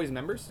parents were always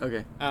members.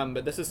 Okay.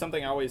 But this is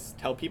something I always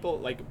tell people.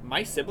 Like,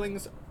 my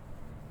siblings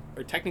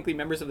are technically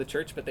members of the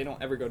church, but they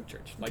don't ever go to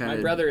church. Like, my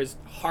Kinda- brother is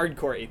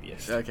hardcore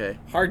atheist. Okay.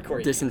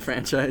 Hardcore atheist.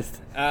 Disenfranchised.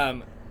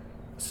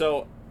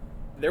 So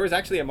there was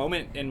actually a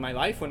moment in my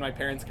life when my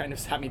parents kind of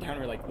sat me down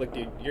and were like, look,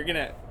 dude, you're going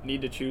to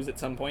need to choose at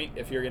some point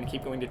if you're going to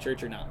keep going to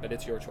church or not, but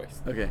it's your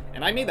choice. Okay.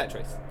 And I made that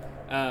choice.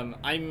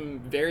 I'm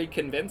very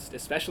convinced,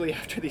 especially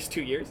after these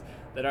 2 years,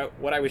 that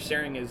what I was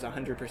sharing is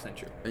 100%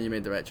 true. And you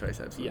made the right choice,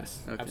 absolutely.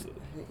 Yes, Okay.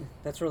 absolutely.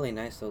 That's really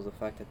nice, though, the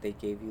fact that they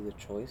gave you the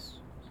choice.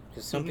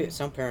 Because Mhm.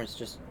 some parents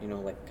just,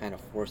 like, kind of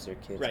force their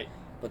kids. Right.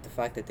 But the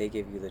fact that they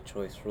gave you the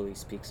choice really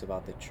speaks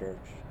about the church.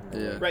 And the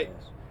Yeah. way it Right.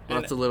 goes.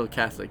 Lots of little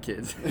Catholic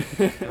kids.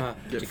 Good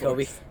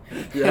Jacoby. folks.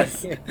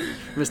 Yes.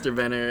 Mr.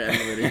 Benner and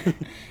Liddy.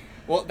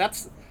 Well,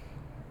 that's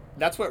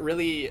what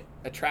really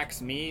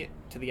attracts me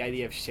to the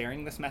idea of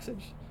sharing this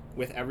message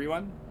with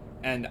everyone.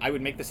 And I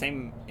would make the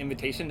same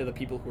invitation to the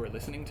people who are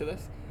listening to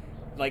this.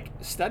 Like,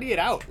 study it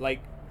out. Like,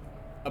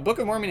 a Book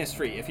of Mormon is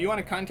free. If you want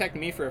to contact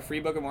me for a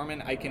free Book of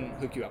Mormon, I can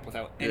hook you up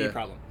without any Yeah.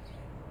 problem.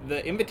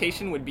 The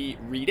invitation would be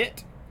read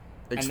it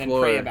and then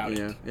Explore, pray about you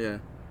know, it. Yeah.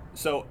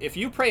 So if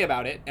you pray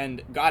about it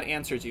and God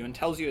answers you and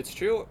tells you it's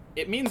true,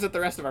 it means that the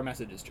rest of our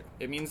message is true.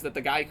 It means that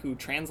the guy who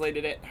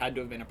translated it had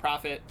to have been a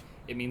prophet.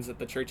 It means that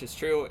the church is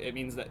true. It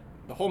means that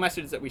the whole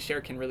message that we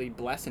share can really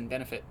bless and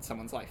benefit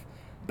someone's life.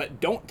 But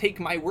don't take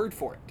my word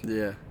for it.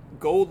 Yeah.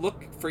 Go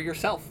look for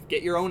yourself.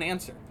 Get your own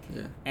answer.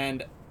 Yeah.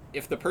 And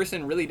if the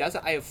person really does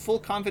it, I have full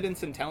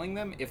confidence in telling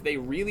them if they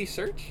really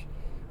search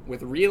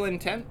with real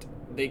intent,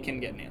 they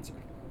can get an answer.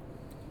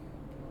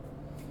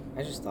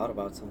 I just thought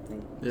about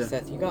something. Yeah.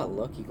 Seth, you got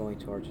lucky going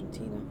to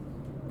Argentina.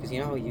 Because you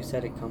know how you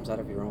said it comes out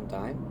of your own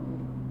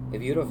dime?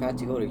 If you'd have had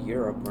to go to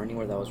Europe or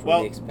anywhere that was really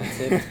Well,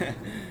 expensive...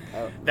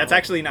 That's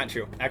actually not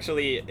true.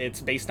 Actually,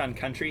 it's based on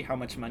country, how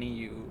much money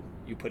you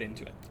put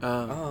into it.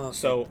 Oh, okay.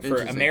 So for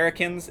Interesting.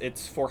 Americans,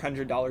 it's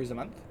 $400 a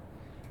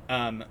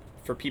month.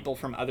 For people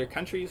from other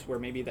countries where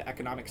maybe the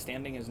economic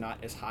standing is not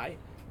as high,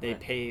 they Right.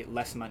 pay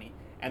less money.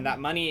 And that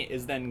money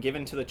is then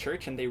given to the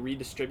church and they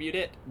redistribute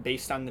it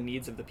based on the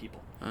needs of the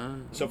people.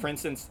 So for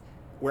instance,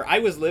 where I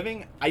was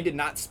living, I did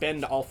not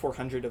spend all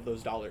 400 of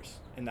those dollars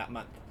in that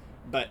month.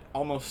 But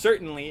almost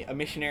certainly a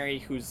missionary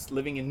who's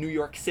living in New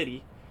York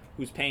City,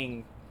 who's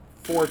paying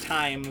 4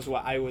 times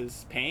what I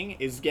was paying,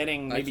 is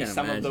getting I maybe can't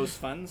some imagine. of those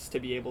funds to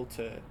be able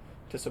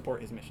to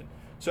support his mission.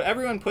 So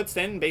everyone puts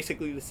in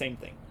basically the same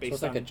thing. So Based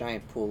it's like on, a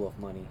giant pool of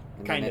money,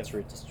 and Kind then of. it's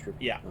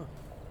redistributed. Yeah. Oh,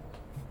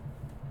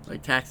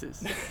 Like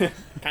taxes,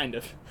 kind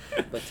of.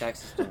 but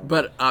taxes don't.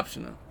 but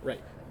optional.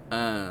 Right.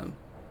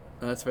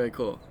 That's very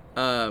cool.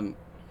 And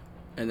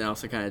then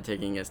also kind of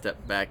taking a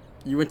step back,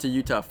 you went to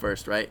Utah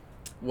first, right?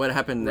 What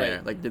happened there?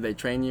 Right. Like, did they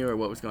train you, or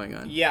what was going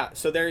on? Yeah,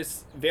 so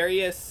there's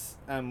various,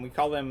 we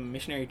call them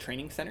missionary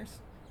training centers.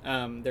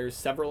 There's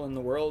several in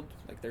the world.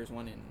 Like there's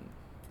one in,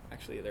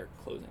 actually they're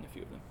closing a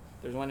few of them.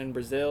 There's one in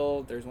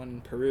Brazil, there's one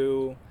in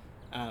Peru.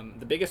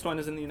 The biggest one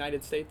is in the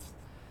United States.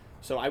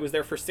 So I was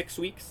there for 6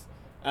 weeks.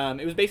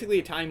 It was basically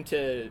a time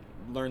to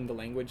learn the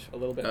language a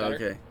little bit Oh,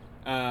 better.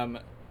 okay.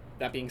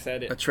 That being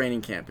said, A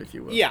training camp, if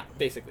you will. yeah,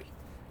 basically.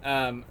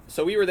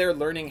 So we were there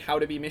learning how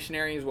to be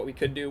missionaries, what we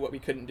could do, what we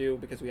couldn't do,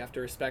 because we have to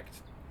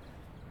respect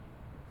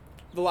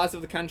the laws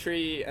of the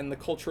country and the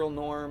cultural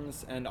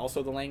norms and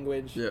also the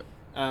language. Yeah.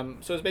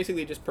 So it's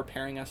basically just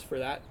preparing us for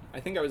that. I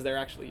think I was there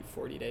actually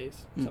 40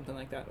 days, Hmm. something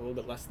like that, a little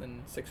bit less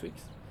than 6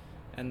 weeks.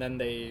 And then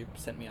they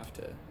sent me off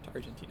to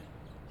Argentina.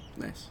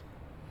 Nice.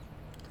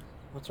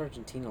 What's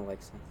Argentina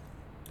like, Seth?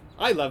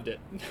 I loved it.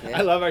 Yeah?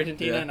 I love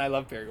Argentina Yeah. and I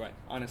love Paraguay,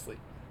 honestly.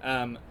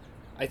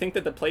 I think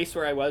that the place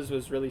where I was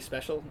really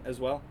special as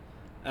well.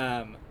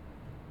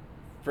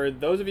 For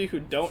those of you who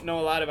don't know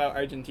a lot about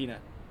Argentina,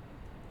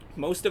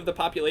 most of the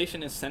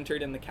population is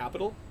centered in the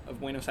capital of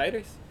Buenos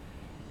Aires.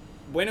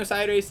 Buenos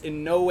Aires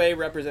in no way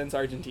represents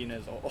Argentina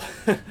as a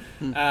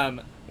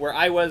whole. Where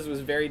I was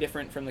very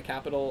different from the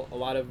capital. A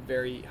lot of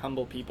very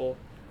humble people.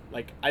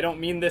 Like, I don't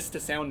mean this to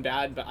sound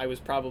bad, but I was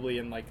probably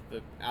in like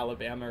the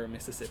Alabama or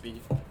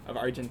Mississippi of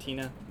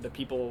Argentina. The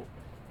people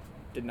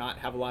did not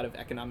have a lot of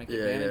economic Yeah,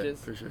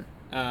 advantages. for sure.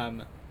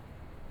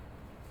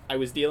 I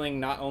was dealing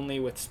not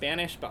only with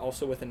Spanish, but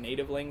also with a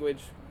native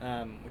language,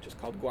 which is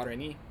called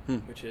Guarani,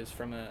 which is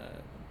from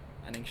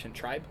an ancient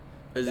tribe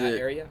of Is that it-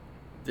 area.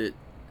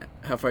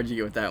 How far did you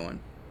get with that one?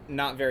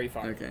 Not very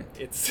far. Okay.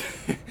 It's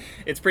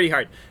it's pretty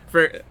hard.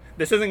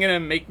 This isn't gonna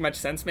make much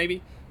sense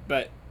maybe,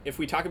 but if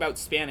we talk about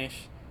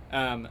Spanish,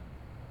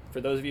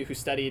 for those of you who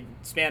studied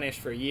Spanish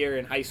for a year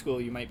in high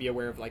school, you might be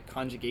aware of like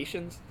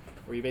conjugations,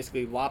 where you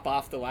basically lop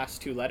off the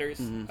last two letters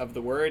Mm-hmm. of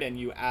the word and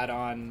you add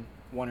on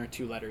one or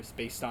two letters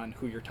based on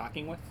who you're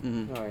talking with.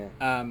 Mm-hmm. Oh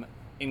yeah.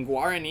 In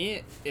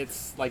Guarani,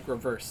 it's like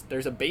reversed.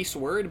 There's a base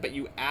word, but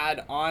you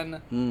add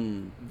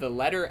on the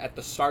letter at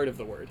the start of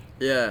the word.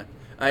 Yeah.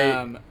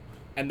 And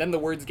then the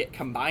words get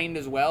combined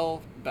as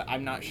well, but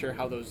I'm not sure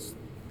how those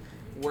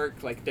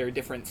work. Like, there are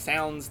different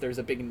sounds. There's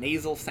a big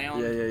nasal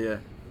sound. Yeah.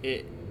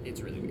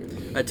 It's really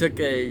weird. I took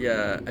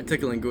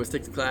a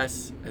linguistics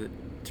class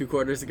 2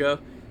 quarters ago,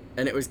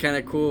 and it was kind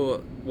of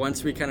cool.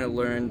 Once we kind of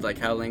learned like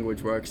how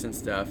language works and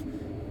stuff,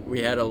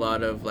 we had a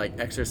lot of like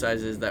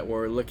exercises that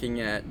were looking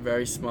at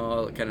very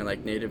small kind of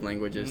like native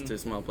languages to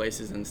small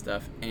places and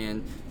stuff,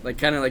 and like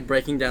kind of like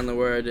breaking down the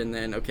word, and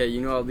then okay,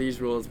 you know all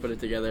these rules, put it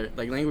together.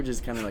 Like language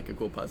is kind of like a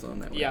cool puzzle in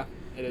that way. Yeah,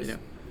 it is. You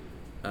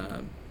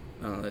know?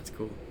 Oh, that's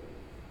cool.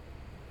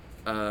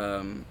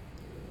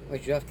 Wait,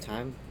 did you have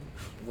time?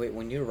 Wait,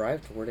 when you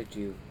arrived, where did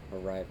you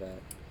arrive at?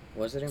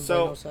 Was it in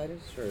So- Buenos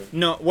Aires or?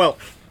 No, well,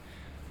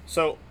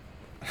 so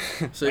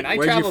So when I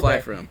where'd you traveled fly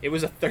there, from? it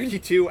was a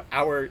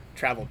 32-hour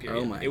travel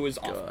period. Oh my It was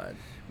awful. god.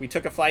 We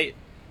took a flight.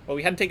 Well,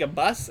 we had to take a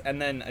bus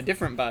and then a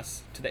different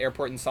bus to the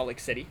airport in Salt Lake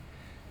City.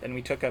 Then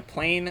we took a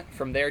plane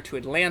from there to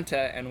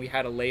Atlanta, and we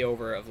had a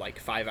layover of like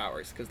 5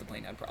 hours because the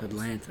plane had problems.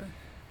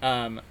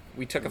 Atlanta.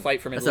 We took a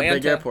flight from That's Atlanta. a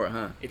big airport,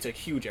 huh? It's a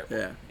huge airport.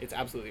 Yeah. It's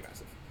absolutely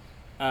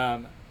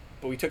massive.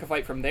 But we took a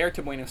flight from there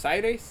to Buenos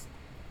Aires,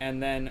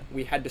 and then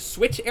we had to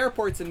switch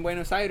airports in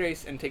Buenos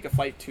Aires and take a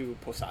flight to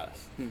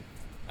Posadas.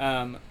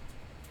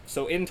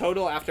 So in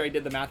total, after I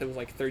did the math, it was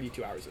like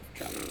 32 hours of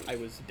travel. I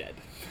was dead.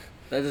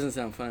 That doesn't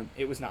sound fun.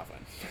 It was not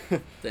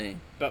fun. Dang.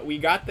 But we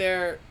got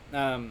there,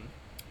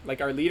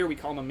 like our leader, we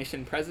call him a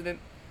mission president.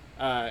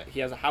 He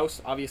has a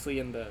house, obviously,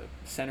 in the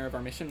center of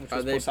our mission, which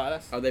is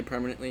Posadas. Are they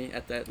permanently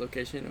at that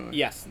location? Or?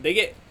 Yes,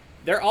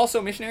 they're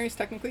also missionaries,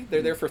 technically.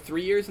 They're there for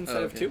 3 years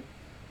instead of 2.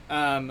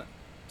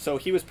 So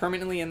he was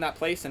permanently in that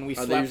place, and we Are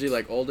slept. they usually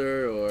like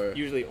older or?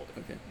 Usually older.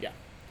 Okay.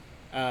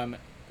 Yeah.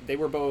 They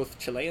were both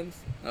Chileans.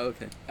 Oh,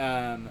 okay.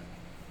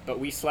 But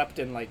we slept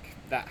in like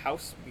that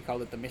house. We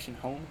called it the mission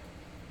home.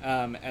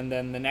 And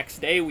then the next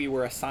day we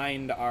were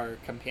assigned our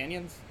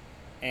companions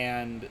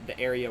and the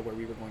area where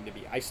we were going to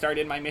be. I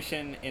started my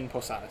mission in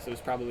Posadas. It was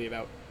probably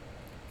about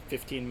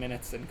 15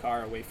 minutes in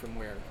car away from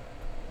where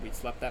we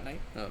slept that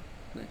night. Oh,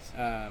 nice.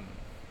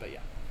 But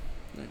yeah.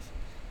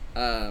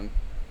 Nice.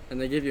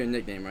 And they gave you a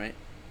nickname, right?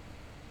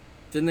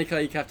 Didn't they call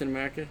you Captain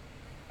America?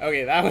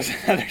 Okay, that was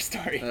another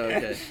story. Oh,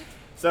 okay.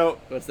 So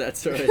What's that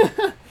story?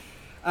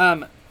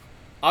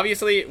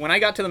 obviously, when I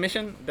got to the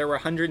mission, there were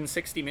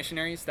 160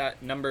 missionaries.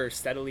 That number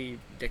steadily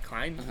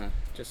declined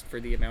just for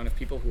the amount of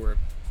people who were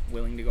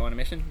willing to go on a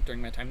mission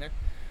during my time there.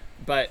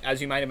 But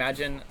as you might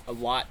imagine, a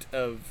lot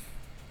of...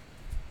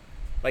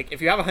 Like,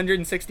 if you have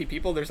 160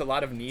 people, there's a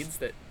lot of needs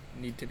that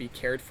need to be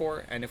cared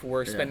for. And if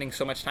we're spending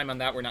so much time on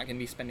that, we're not going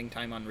to be spending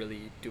time on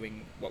really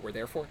doing what we're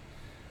there for.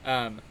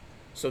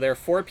 So there are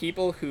 4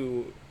 people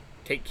who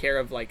take care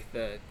of, like,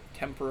 the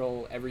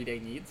temporal everyday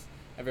needs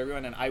of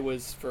everyone, and I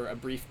was for a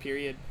brief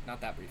period,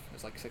 not that brief, it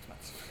was like 6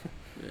 months,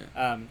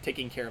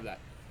 taking care of that.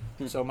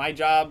 So my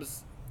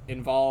jobs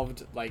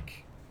involved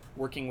like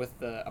working with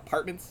the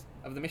apartments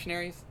of the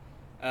missionaries,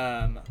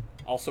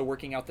 also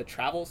working out the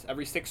travels.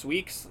 Every 6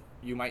 weeks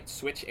you might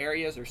switch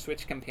areas or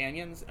switch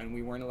companions, and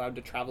we weren't allowed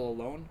to travel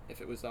alone if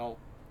it was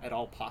at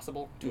all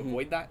possible to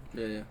avoid that.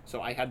 Yeah.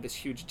 So I had this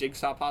huge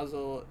jigsaw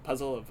puzzle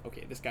of,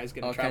 okay, this guy's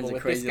going All to travel kinds of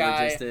with crazy this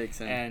guy,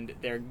 logistics and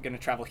they're going to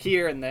travel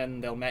here, and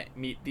then they'll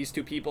meet these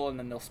 2 people, and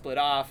then they'll split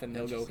off, and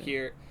they'll go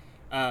here.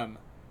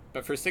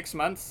 But for 6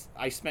 months,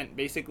 I spent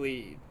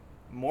basically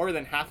more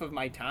than half of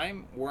my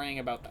time worrying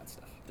about that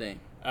stuff.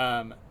 Dang.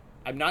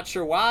 I'm not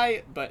sure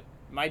why, but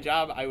my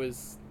job, I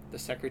was the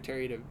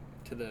secretary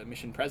to the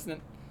mission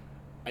president.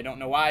 I don't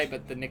know why,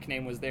 but the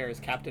nickname was there as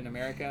Captain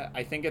America.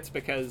 I think it's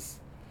because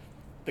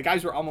the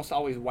guys were almost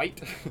always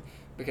white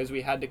because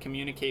we had to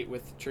communicate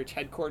with church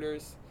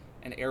headquarters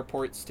and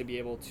airports to be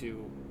able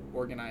to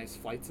organize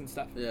flights and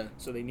stuff. Yeah.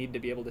 So they need to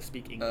be able to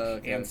speak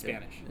English and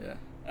Spanish.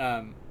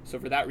 Yeah. So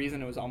for that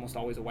reason, it was almost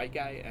always a white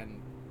guy,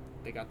 and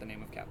they got the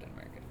name of Captain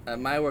America. At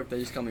my work, they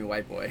just call me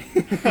White Boy.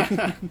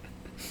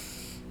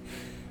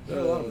 There are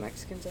a lot of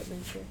Mexicans at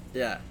Venture,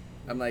 Yeah.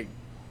 I'm like,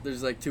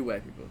 there's like 2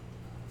 white people.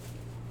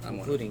 I'm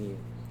including you.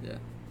 Yeah.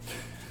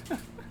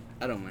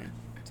 I don't mind.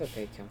 It's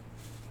okay, Cal.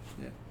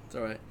 Yeah. It's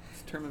alright.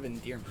 It's a term of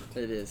endearment.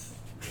 It is.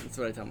 That's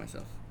what I tell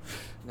myself.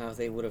 Now, if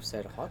they would have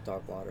said hot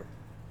dog water.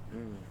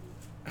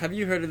 Have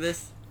you heard of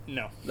this?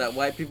 No. That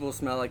white people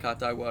smell like hot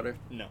dog water?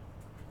 No.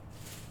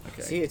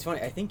 Okay. See, it's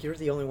funny. I think you're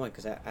the only one,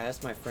 because I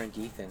asked my friend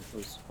Ethan,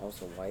 who's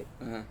also white.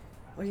 Uh-huh.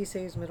 What did he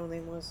say his middle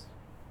name was?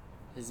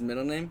 His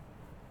middle name?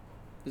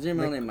 Is your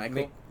middle name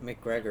Michael?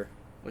 McGregor.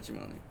 What's your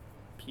middle name?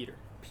 Peter.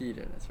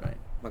 Peter, that's right.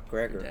 Your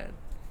McGregor. dad.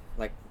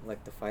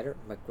 Like the fighter,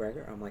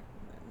 McGregor? I'm like,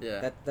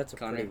 Yeah. that's a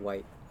Conor pretty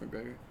white.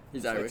 McGregor?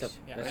 He's That's Irish.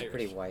 That's Irish.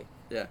 pretty white.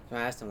 Yeah. So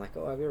I asked him, like,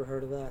 oh, have you ever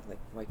heard of that? Like,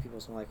 white people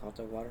smell like hot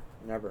dog water?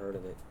 Never heard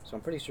of it. So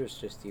I'm pretty sure it's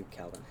just you,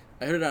 Calvin.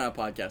 I heard it on a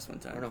podcast one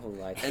I time. don't know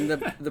who lied. And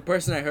the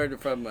person I heard it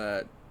from,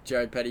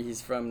 Jared Petty,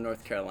 he's from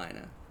North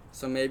Carolina.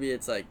 So maybe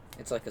it's like,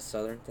 It's like a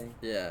southern thing.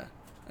 yeah,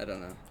 I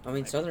don't know. I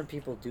mean, southern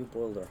people do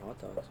boil their hot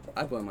dogs.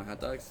 I boil my hot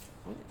dogs.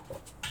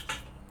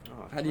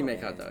 Oh, How do you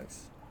make man. hot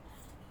dogs?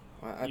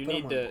 I You put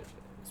 'em need on- to.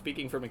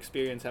 Speaking from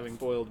experience, having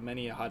boiled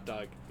many a hot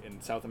dog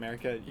in South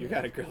America, you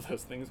gotta grill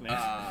those things, man.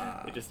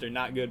 Ah. They're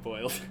not good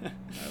boiled.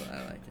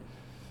 I like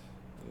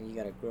it. You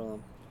gotta grill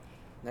them.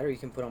 That or you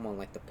can put them on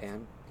like the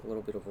pan, a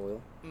little bit of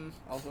oil.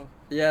 Also.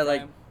 Yeah,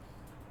 like, Graham.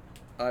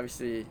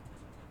 obviously,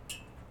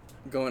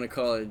 going to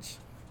college,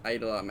 I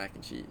eat a lot of mac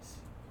and cheese.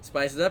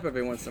 Spice it up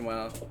every once in a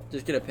while.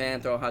 Just get a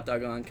pan, throw a hot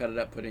dog on, cut it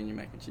up, put it in your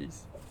mac and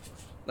cheese.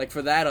 Like,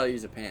 for that, I'll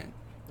use a pan,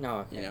 No,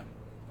 okay. you know?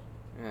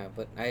 Yeah,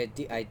 but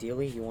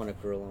ideally you want to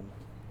grill them,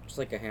 just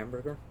like a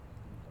hamburger.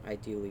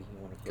 Ideally, you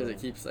want to grill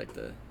Because them. it keeps, like,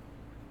 the...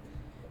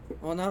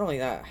 Well, not only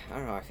that, I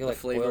don't know. I feel The like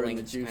flavor and boiling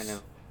the is juice.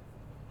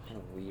 kind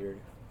of weird.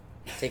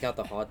 Take out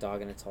the hot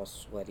dog and it's all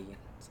sweaty.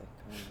 It's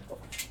like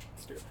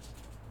Let's do it.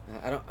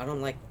 I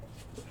don't like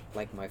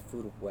my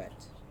food wet.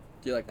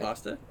 Do you like Like-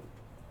 pasta?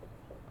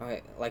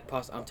 I like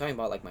pasta. I'm talking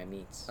about like my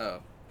meats.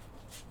 Oh.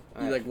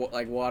 I, You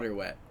like water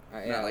wet.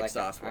 yeah, not like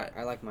sauce wet.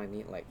 I like my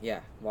meat like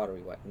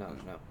watery wet. No,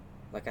 no.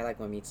 Like I like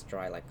my meats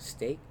dry, like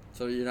steak,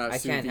 So you're not a I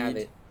sous can't have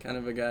vide it. kind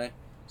of a guy?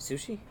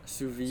 sushi.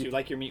 Sous So vide? you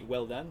like your meat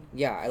well done?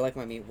 Yeah, I like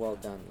my meat well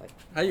done, like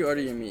How do you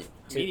order your meat?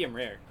 To- Medium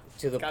rare.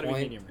 to the Gotta be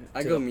point. medium rare.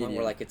 I to go the point medium.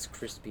 where like it's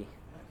crispy,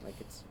 like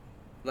it's.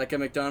 Like a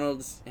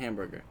McDonald's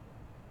hamburger.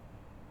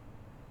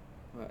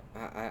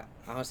 I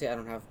honestly I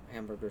don't have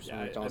hamburgers Yeah, from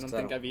I McDonald's. don't 'cause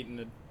think I've eaten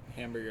a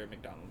hamburger at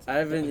McDonald's. I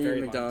haven't in a very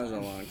eaten long McDonald's in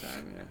a time. long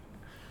time,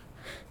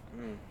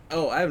 yeah. Mm.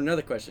 Oh, I have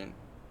another question.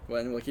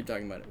 Well, and we'll keep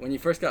talking about it. When you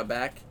first got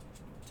back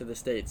to the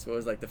States, what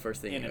was like the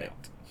first thing In you and ate?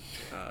 out.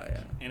 Oh,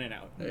 yeah. In and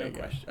out. There No you go.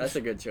 question. That's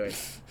a good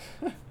choice.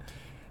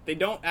 They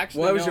don't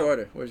actually. What was know- your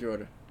order? What was your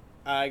order?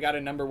 I got a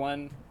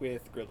 #1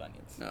 with grilled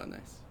onions. Oh,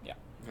 nice.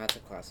 That's a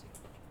classic.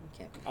 You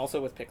can't. Also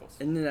with pickles.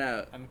 In and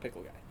out. I'm a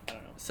pickle guy. I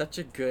don't know. Such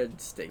a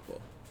good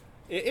staple.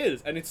 It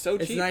is, and it's so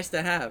cheap. It's nice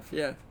to have,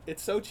 yeah.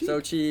 It's so cheap.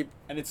 So cheap,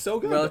 and it's so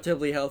good.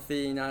 relatively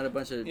healthy, not a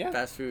bunch of Yeah.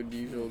 fast food,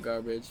 usual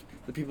garbage.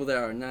 The people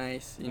there are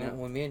nice, you know.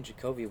 When me and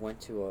Jacoby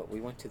went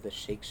to the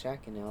Shake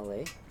Shack in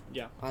LA.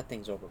 Yeah. That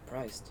thing's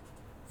overpriced.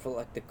 For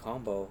like the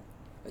combo,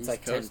 it's East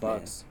like Coast,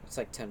 $10. It's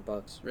like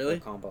 $10. Really?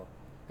 For a combo.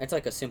 It's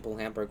like a simple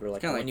hamburger,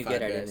 like kinda when like you Five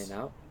get at Guys. In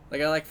and Out.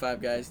 Like, I like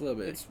Five Guys, a little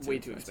bit. It's way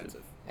too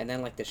expensive. And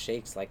then like the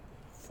shake's like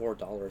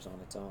 $4 on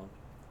its own.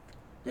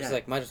 It's Yeah.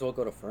 like might as well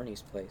go to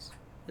Fernie's place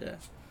Yeah.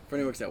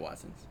 Fernie works at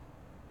Watson's.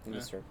 in Yeah.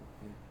 the circle.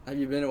 Have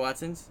you been to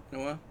Watson's in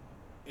a while?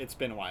 It's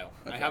been a while.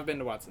 Okay. I have been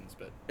to Watson's,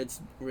 but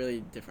It's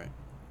really different.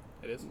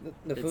 it is.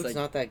 The It's food's like-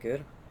 not that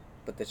good,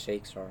 but the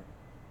shakes are.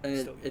 And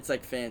Still good. it's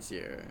like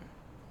fancier.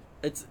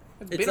 It's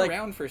It's It's been like-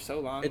 around for so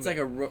long. it's like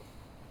that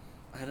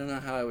I don't know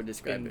how I would it's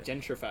describe been it.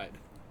 gentrified.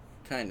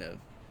 Kind of.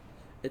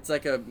 It's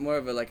like a more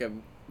of a like a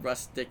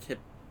rustic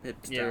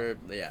hipster.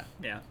 Yeah.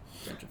 Yeah.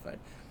 Gentrified.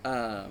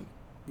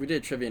 We did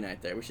a trivia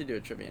night there. We should do a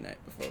trivia night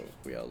before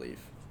we all leave.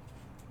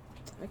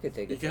 I could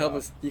take You it. could help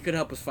us. You could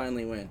help us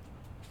finally win.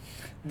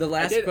 The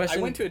last I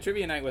question. went to a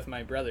trivia night with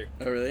my brother.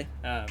 Oh really?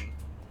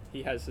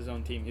 He has his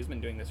own team. He's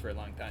been doing this for a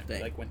long time. Dang.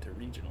 He like went to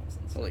regionals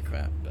and stuff. Holy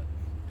crap! But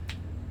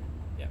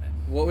yeah, man.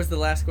 What was the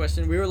last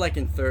question? We were like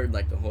in third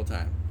like the whole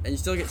time, and you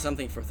still get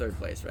something for third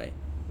place, right?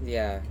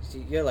 Yeah, so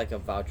you get like a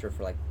voucher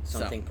for like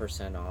something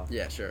 % off.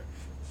 Yeah, sure.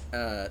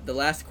 The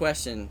last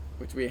question,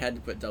 which we had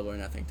to put double or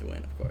nothing to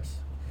win, of course,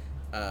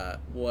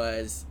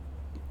 was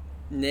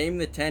name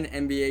the 10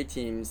 NBA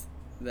teams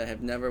that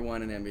have never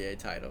won an NBA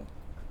title.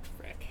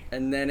 Frick.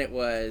 And then it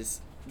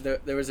was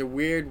there was a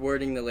weird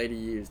wording the lady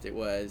used. It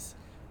was,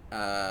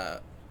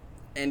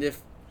 and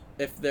if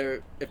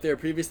they're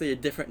previously a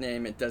different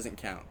name, it doesn't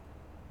count.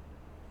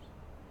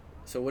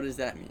 So what does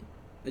that mean?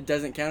 It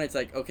doesn't count. It's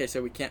like, okay,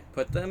 so we can't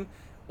put them,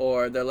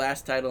 or their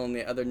last title and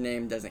the other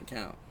name doesn't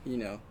count. You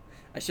know,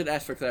 I should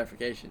ask for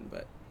clarification,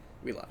 but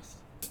we lost.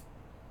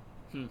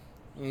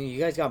 I mean, you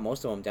guys got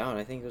most of them down.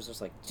 I think it was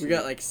just like 2. We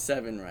got like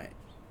 7 right,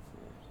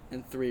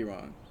 and 3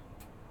 wrong.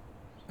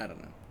 I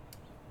don't know.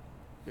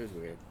 It was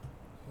weird.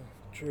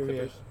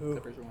 Clippers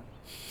are one.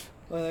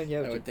 Well, then you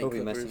have I would think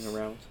Jacoby messing Clippers.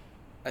 around.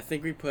 I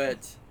think we put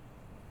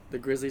the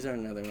Grizzlies are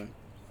another one.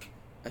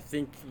 I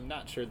think I'm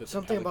not sure that the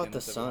Something about the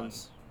Pelicans have won.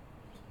 Suns.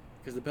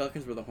 because the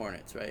Pelicans were the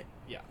Hornets, right?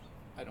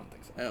 I don't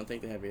think so. I don't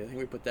think they have either. I think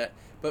we put that,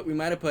 but we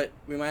might have put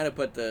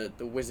the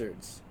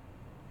Wizards,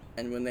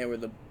 and when they were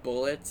the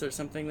Bullets or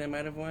something, they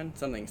might have won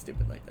something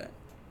stupid like that.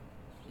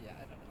 Yeah,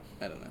 I don't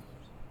know. I don't know.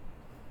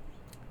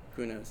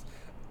 Who knows?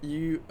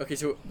 Okay?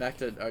 So back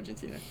to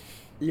Argentina.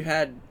 You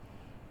had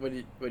what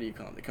do you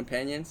call them? The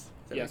companions?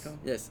 Is that Yes. what you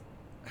call them? Yes.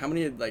 How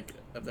many like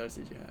of those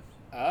did you have?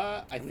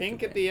 I many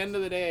think at the end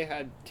of the day, I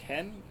had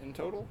 10 in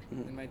total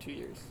Mhm. in my 2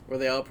 years. Were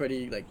they all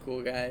pretty like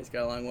cool guys?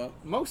 Got along well?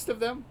 Most of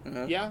them,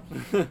 Uh-huh. yeah.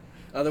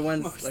 Other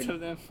ones Most like of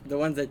them. the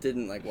ones that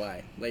didn't, like,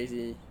 why?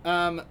 Lazy?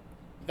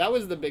 That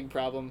was the big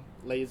problem.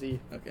 Lazy.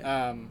 Okay.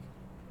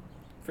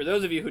 For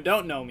those of you who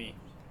don't know me,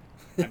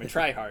 I'm a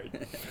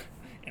tryhard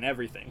in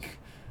everything.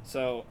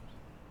 So,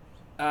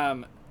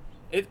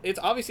 it's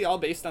obviously all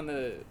based on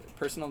the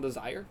personal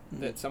desire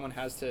that someone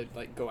has to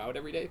like go out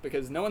every day,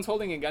 because no one's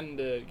holding a gun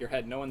to your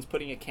head. No one's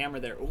putting a camera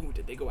there. Oh,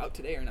 did they go out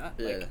today or not?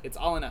 Yeah. Like, it's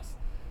all in us.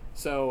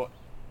 So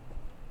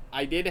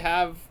I did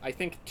have, I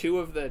think 2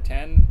 of the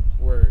 10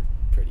 were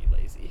pretty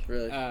lazy.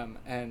 Really?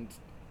 And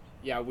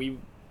yeah, we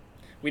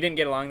didn't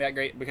get along that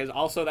great, because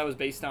also that was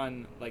based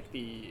on like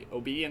the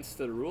obedience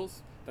to the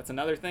rules. That's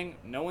another thing.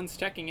 No one's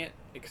checking it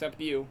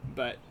except you,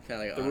 but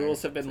Kinda like the honor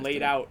rules have been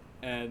laid system. out,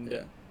 and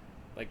Yeah.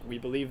 like we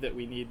believe that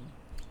we need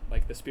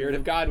like the Spirit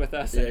of God with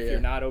us, Yeah, and if yeah. you're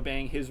not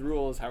obeying His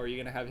rules, how are you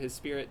going to have His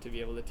Spirit to be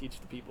able to teach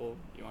the people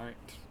you aren't?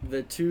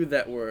 The 2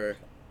 that were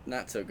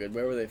not so good,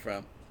 where were they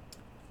from?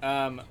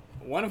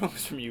 One of them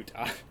was from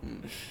Utah.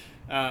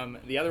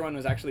 The other one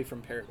was actually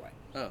from Paraguay.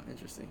 Oh,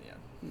 interesting.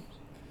 Yeah.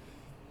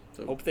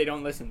 So, Hope they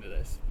don't listen to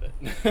this.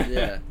 But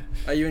yeah.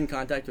 Are you in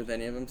contact with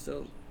any of them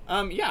still?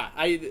 Yeah,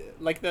 I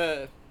like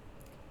the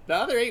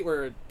other 8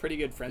 were pretty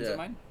good friends Yeah. of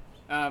mine.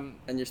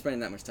 And you're spending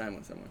that much time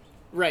with someone.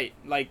 Right,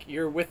 like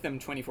you're with them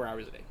 24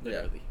 hours a day, Yeah.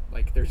 literally.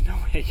 Like there's no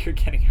way you're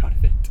getting out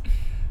of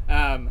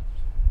it.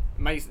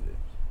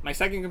 My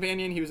second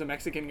companion, he was a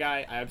Mexican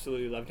guy. I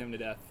absolutely loved him to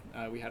death.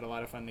 We had a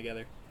lot of fun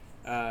together.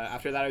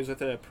 After that, I was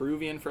with a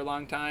Peruvian for a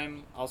long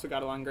time. Also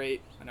got along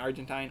great. An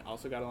Argentine,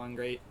 also got along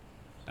great.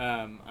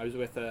 I was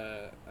with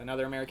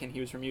another American.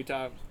 He was from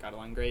Utah. Got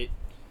along great.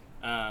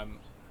 I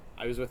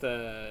was with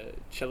a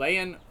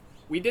Chilean.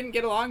 We didn't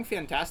get along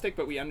fantastic,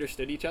 but we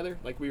understood each other.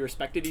 Like, we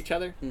respected each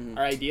other. Mhm.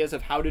 Our ideas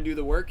of how to do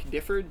the work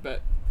differed,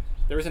 but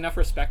there was enough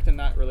respect in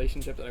that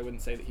relationship that I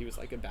wouldn't say that he was,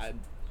 like, a bad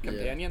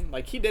companion.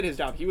 Like, he did his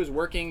job. He was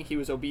working. He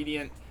was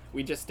obedient.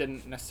 We just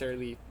didn't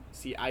necessarily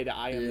see eye to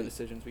eye on the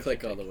decisions we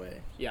click should all take. the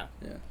way. Yeah.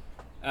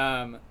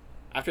 Yeah.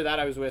 After that,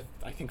 I was with,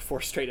 I think,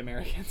 4 straight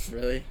Americans.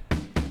 Really?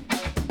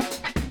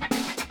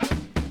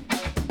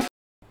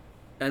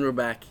 And we're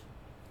back.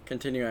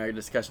 Continue our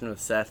discussion with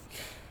Seth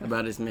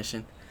about his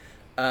mission.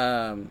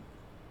 I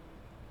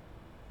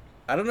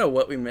don't know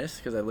what we missed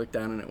because I looked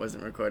down and it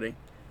wasn't recording.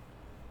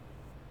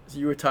 So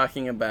you were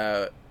talking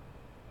about,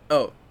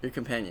 your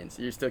companions.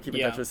 You still keep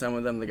in touch with some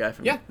of them. The guy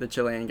from the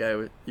Chilean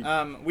guy.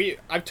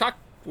 I've talked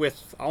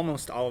with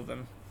almost all of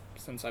them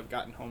since I've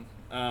gotten home.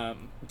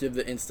 Did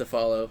the Insta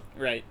follow?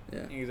 Right.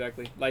 Yeah.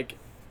 Exactly. Like,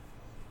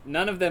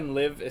 none of them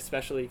live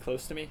especially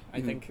close to me. I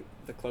Mhm. think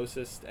the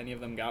closest any of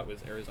them got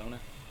was Arizona.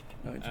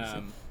 Oh,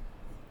 interesting.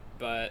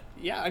 But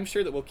yeah, I'm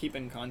sure that we'll keep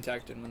in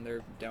contact, and when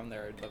they're down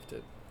there, I'd love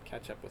to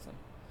catch up with them,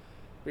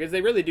 because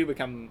they really do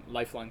become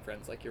lifelong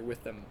friends. Like, you're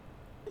with them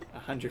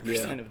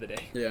 100% of the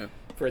day Yeah.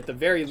 for at the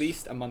very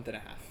least a month and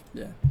a half.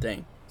 Yeah.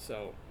 Dang.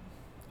 So,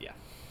 yeah.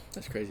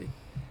 That's crazy.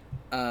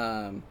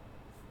 And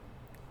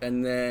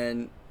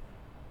then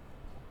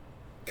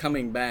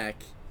coming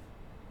back,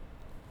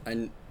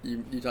 and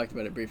you talked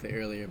about it briefly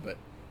earlier, but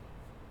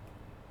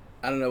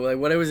I don't know, like,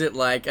 what was it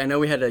like? I know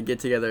we had to get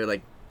together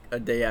like a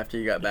day after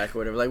you got back or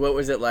whatever. Like, what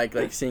was it like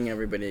seeing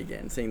everybody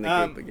again, seeing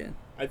the group again?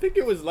 I think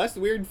it was less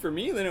weird for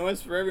me than it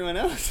was for everyone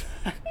else.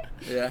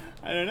 Yeah.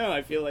 I don't know.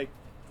 I feel like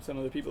some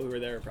of the people who were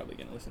there are probably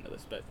going to listen to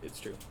this, but it's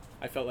true.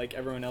 I felt like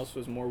everyone else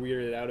was more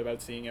weirded out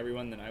about seeing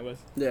everyone than I was.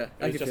 Yeah,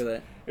 I could feel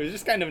that. It was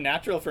just kind of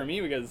natural for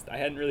me because I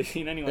hadn't really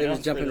seen anyone It else.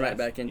 was jumping for the right last-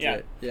 back into yeah,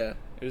 it. Yeah.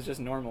 It was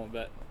just normal,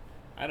 but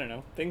I don't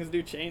know. Things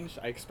do change.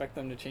 I expect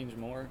them to change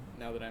more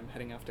now that I'm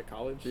heading off to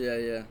college. Yeah,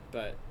 yeah.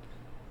 But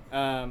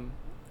I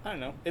don't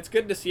know. It's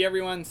good to see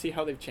everyone, see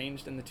how they've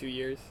changed in the 2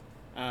 years.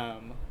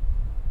 And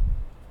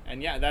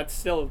yeah, that's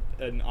still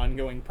an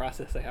ongoing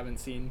process. I haven't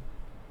seen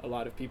a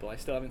lot of people. I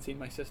still haven't seen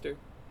my sister,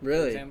 for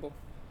Really? example.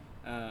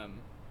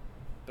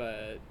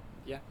 But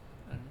yeah,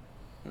 I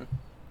don't know.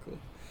 Cool.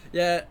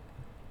 Yeah,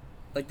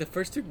 like the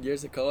first 2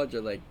 years of college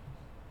are like,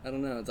 I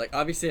don't know. It's like,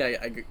 obviously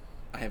I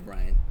have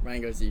Ryan.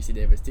 Ryan goes to UC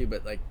Davis too,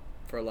 but like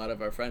for a lot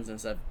of our friends and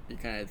stuff, you're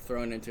kind of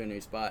thrown into a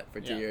new spot for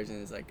 2 years,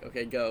 and it's like,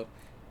 okay, go,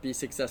 be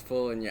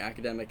successful in your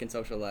academic and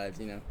social lives.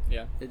 You know.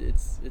 Yeah.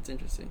 It's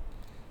interesting.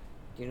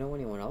 Do you know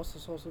anyone else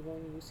who's also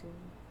going to UCLA?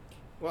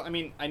 Well, I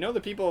mean, I know the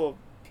people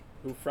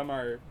who from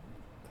our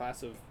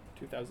class of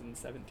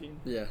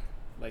 2017, Yeah.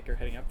 like, are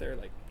heading up there,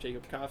 like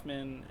Jacob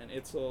Kaufman and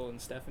Itzel and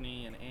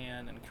Stephanie and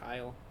Ann and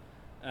Kyle.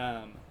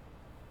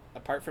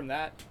 Apart from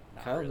that,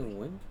 not Kyle really. didn't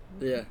win?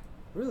 Yeah.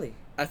 Really?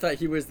 I thought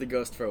he was the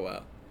ghost for a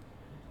while,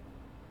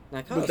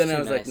 Nah, Kyle's but then I too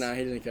was like, nice. nah,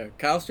 he didn't care.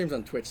 Kyle streams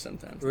on Twitch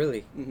sometimes.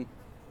 Really? Mm-hmm.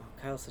 Oh,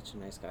 Kyle's such a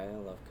nice guy. I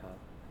love Kyle.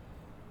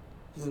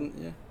 Yeah.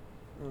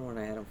 I remember when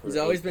I had him for He's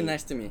always been AP.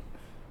 nice to me.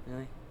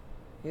 Really?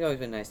 He's always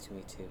been nice to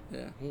me too.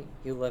 Yeah.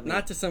 He loved me.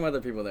 Not to some other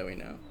people that we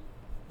know,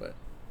 but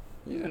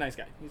He's a nice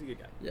guy. He's a good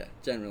guy. yeah,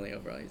 generally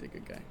overall he's a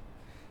good guy.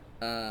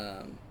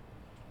 Are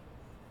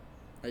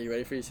you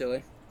ready for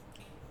UCLA?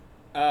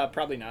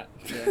 Probably not.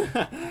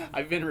 Yeah.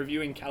 I've been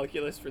reviewing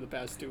calculus for the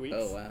past 2 weeks.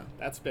 Oh wow.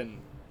 That's been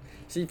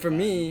See, for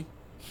me,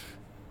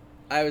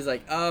 I was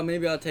like, oh,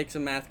 maybe I'll take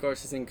some math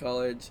courses in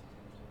college.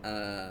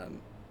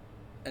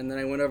 And then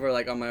I went over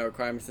like all my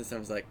requirements and stuff. I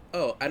was like,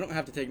 oh, I don't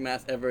have to take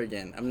math ever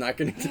again. I'm not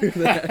going to do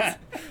that.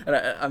 And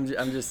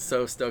I'm just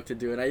so stoked to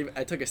do it.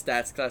 I took a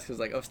stats class because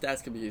like, oh,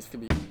 stats could be used.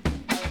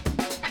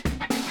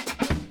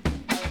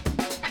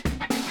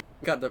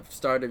 got the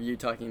start of you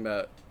talking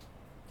about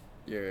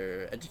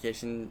your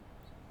education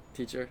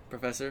teacher,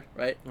 professor,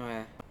 right? Oh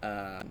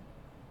yeah,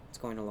 it's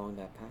going along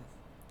that path.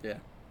 Yeah,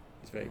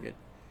 it's very good.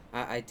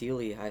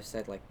 Ideally, I've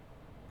said like,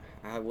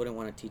 I wouldn't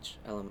want to teach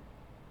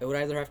It would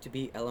either have to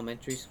be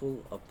elementary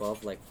school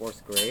above like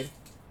 4th grade.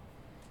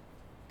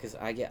 Cause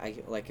I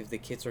get like if the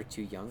kids are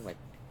too young, like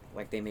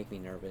they make me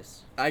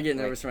nervous. I get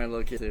nervous for my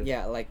little kids too.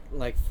 Yeah, like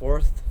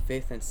 4th,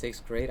 5th, and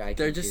 6th grade.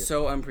 They're just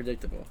so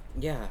unpredictable.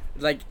 Yeah.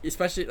 Like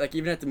especially like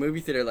even at the movie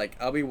theater, like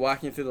I'll be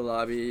walking through the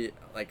lobby,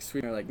 like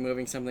sweeping or like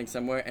moving something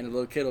somewhere, and a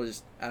little kid will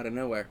just out of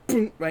nowhere,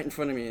 boom, right in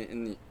front of me,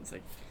 and it's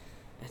like.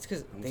 That's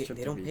because they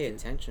tripped don't every pay kid.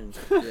 attention.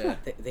 Yeah.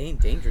 They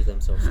endanger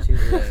themselves too.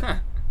 Yeah.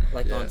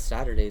 Like Yeah. on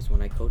Saturdays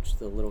when I coach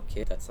the little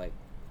kid that's like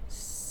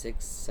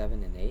 6,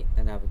 7, and 8,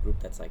 and I have a group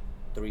that's like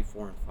 3,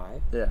 4, and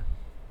 5. Yeah.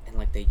 And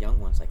like the young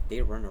ones, like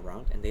they run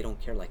around and they don't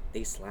care. Like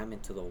they slam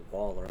into the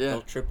wall or Yeah.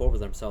 they'll trip over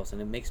themselves,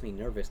 and it makes me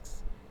nervous.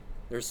 'Cause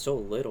they're so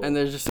little. And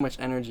there's just so much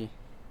energy.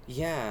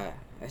 Yeah,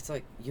 it's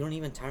like you don't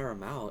even tire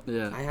them out.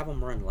 Yeah. I have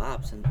them run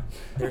laps and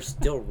they're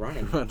still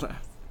running.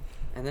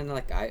 And then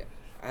like I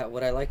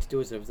what I like to do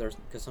is if there's,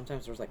 because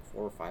sometimes there's like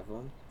 4 or 5 of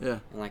them. Yeah.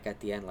 And like at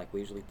the end, like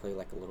we usually play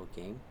like a little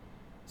game.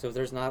 So if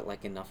there's not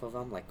like enough of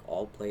them, like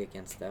I'll play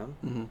against them.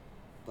 Mm-hmm.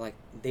 But, like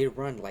they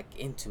run like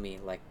into me,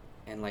 like,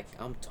 and like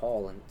I'm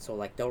tall, and so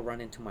like they'll run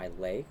into my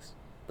legs,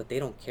 but they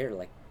don't care.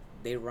 Like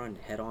they run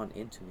head on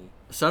into me.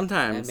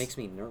 Sometimes And that makes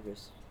me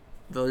nervous.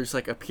 they'll just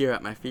like appear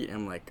at my feet, and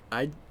I'm like,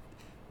 I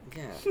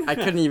Yeah.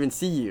 couldn't even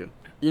see you.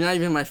 You're not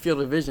even in my field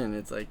of vision.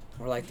 It's like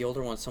Or like the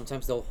older ones,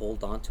 sometimes they'll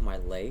hold on to my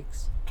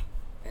legs,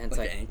 and it's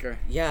like like an anchor.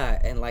 yeah,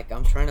 and like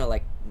I'm trying to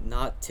like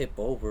not tip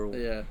over.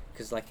 Yeah.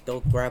 Cause like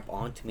they'll grab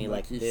onto me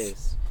like Monkeys.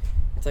 this.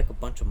 It's like a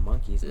bunch of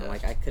monkeys, and Yeah.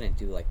 like I couldn't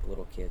do like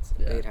little kids.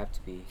 Yeah. They'd have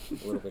to be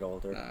a little bit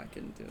older. Nah, I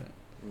couldn't do that.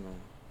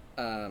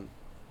 No.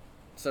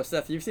 So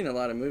Seth, you've seen a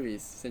lot of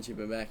movies since you've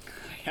been back.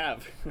 I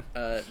have.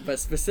 But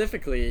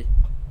specifically,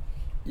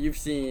 you've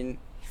seen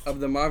of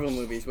the Marvel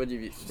movies. What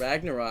have you?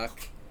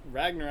 Ragnarok.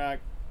 Ragnarok,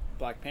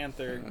 Black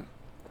Panther,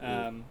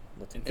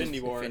 That's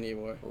Infinity War, Infinity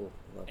War. Oh,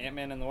 love it.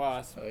 Ant-Man and the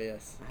Wasp, Oh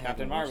yes. I Captain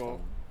haven't watched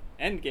Marvel.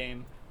 that one.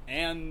 Endgame,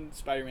 and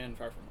Spider-Man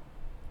Far From Home,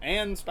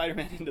 and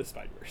Spider-Man Into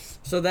Spider-Verse.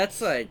 So that's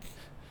like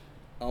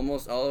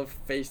almost all of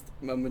a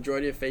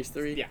majority of Phase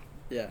 3. Yeah.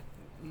 Yeah.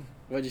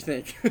 What'd you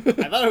think? I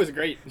thought it was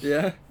great.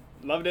 Yeah.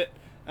 Loved it.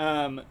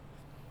 I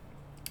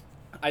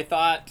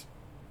thought...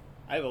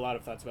 I have a lot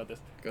of thoughts about this.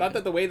 Go Thought ahead.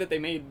 that the way that they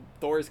made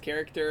Thor's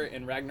character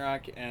in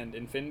Ragnarok and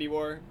Infinity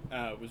War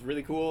was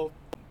really cool.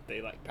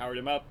 They like powered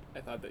him up.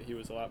 I thought that he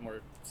was a lot more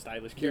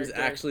stylish He was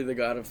character. actually the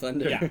God of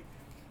Thunder.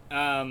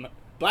 Yeah.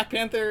 Black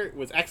Panther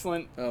was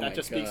excellent. Oh my That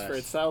just speaks for gosh.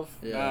 itself.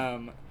 Yeah.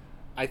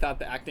 I thought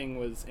the acting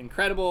was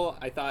incredible.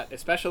 I thought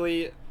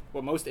especially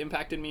what most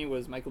impacted me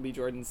was Michael B.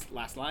 Jordan's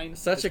last line.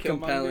 Such as a Killmonger.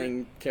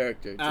 compelling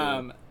character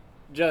too.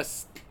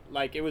 Just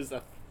like it was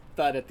a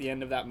thud at the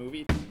end of that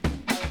movie.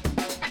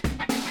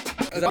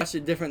 It's actually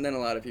different than a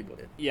lot of people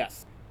did.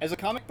 Yes. As a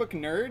comic book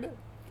nerd,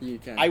 You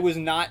can. I was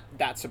not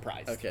that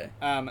surprised. Okay.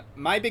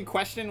 My big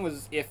question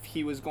was if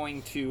he was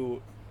going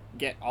to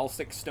get all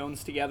 6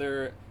 stones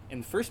together in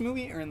the first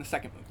movie or in the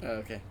second movie. Oh,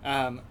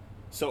 okay.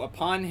 So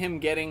upon him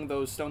getting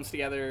those stones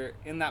together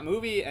in that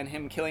movie and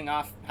him killing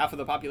off half of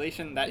the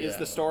population, that is Yeah.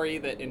 the story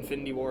that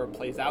Infinity War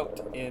plays out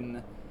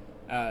in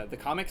the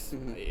comics.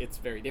 Mhm. It's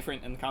very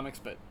different in the comics,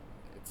 but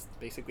it's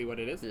basically what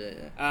it is.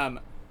 Yeah.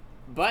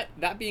 But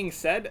that being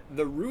said,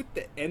 the route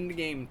that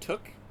Endgame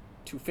took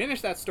to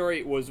finish that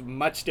story was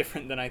much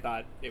different than I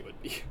thought it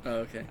would be.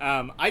 Oh, okay.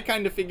 I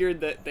kind of figured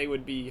that they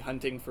would be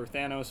hunting for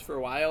Thanos for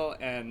a while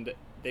and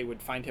they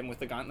would find him with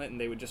the gauntlet and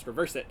they would just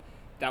reverse it.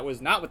 That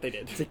was not what they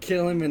did. To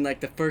kill him in like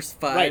the first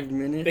 5 Right.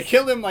 minutes. They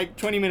killed him like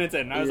 20 minutes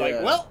in. I was like,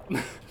 Yeah. well,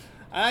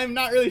 I'm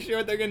not really sure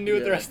what they're going to do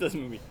with the Yeah. rest of this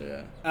movie.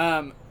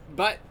 Yeah.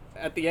 But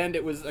at the end,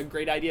 it was a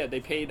great idea. They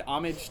paid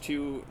homage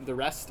to the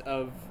rest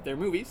of their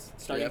movies,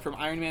 starting Yep. from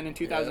Iron Man in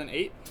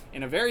 2008,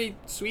 in a very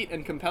sweet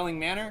and compelling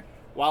manner,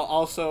 while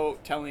also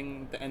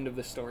telling the end of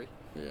the story.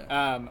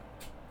 Yeah.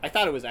 I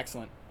thought it was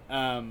excellent.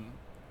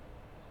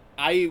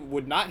 I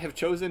would not have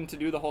chosen to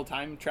do the whole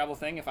time travel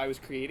thing if I was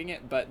creating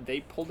it, but they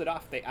pulled it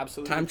off. They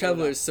absolutely Time pulled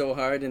travel it is so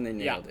hard, and they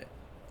nailed it.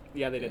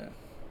 Yeah, they did.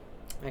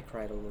 I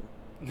cried a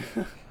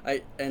little.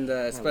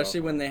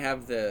 Especially when they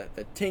have the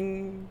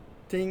ting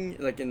ting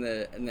like in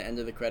the end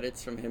of the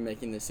credits from him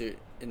making the suit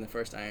in the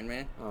first Iron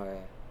Man. Oh yeah.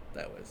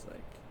 That was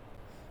like,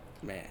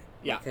 man.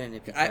 Yeah. Couldn't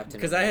it be Captain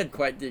Because I had America?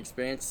 quite the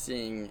experience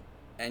seeing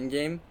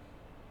Endgame.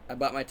 I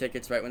bought my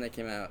tickets right when they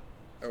came out,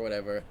 or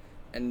whatever,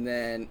 and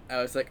then I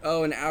was like,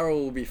 oh, an hour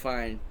will be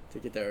fine to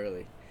get there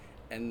early,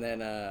 and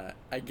then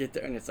I get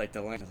there and it's like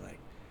the line. I was like,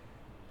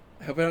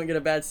 I hope I don't get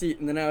a bad seat.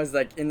 And then I was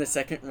like in the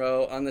second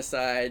row on the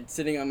side,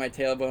 sitting on my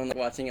tailbone, like,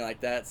 watching it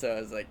like that. So I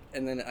was like,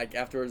 and then like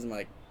afterwards, I'm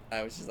like,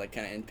 I was just like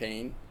kind of in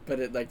pain, but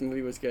it like the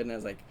movie was good, and I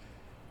was like,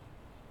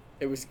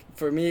 it was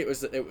for me, it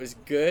was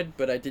good,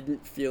 but I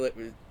didn't feel it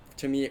was.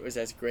 To me, it was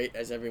as great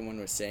as everyone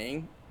was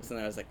saying. So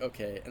then I was like,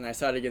 okay, and I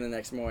saw it again the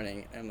next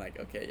morning. And I'm like,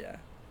 okay, yeah,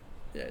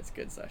 it's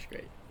good /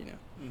 great, you know.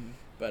 Mhm.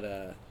 But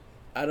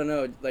I don't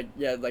know, like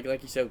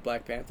you said with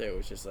Black Panther, it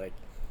was just like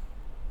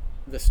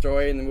the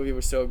story in the movie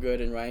was so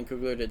good and Ryan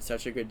Coogler did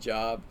such a good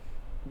job.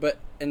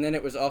 And then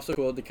it was also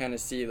cool to kind of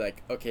see,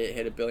 like, okay, it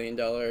hit $1 billion,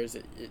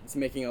 it's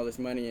making all this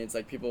money, and it's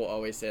like people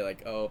always say,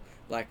 like, oh,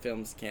 black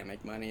films can't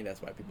make money,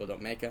 that's why people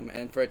don't make them,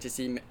 and for it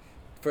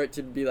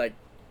to be like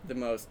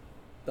the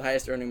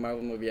highest earning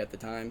Marvel movie at the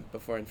time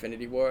before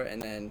Infinity War,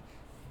 and then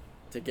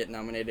to get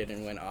nominated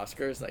and win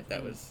Oscars, like,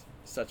 that was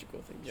such a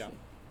cool thing to see.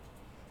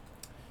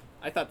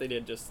 I thought they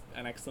did just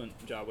an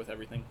excellent job with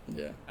everything.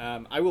 Yeah.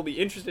 I will be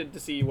interested to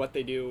see what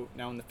they do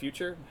now in the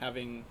future,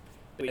 having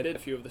edited a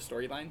few of the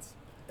storylines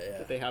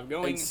that they have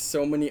going. And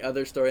so many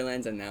other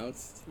storylines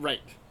announced.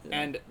 Right. Yeah.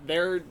 And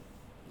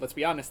let's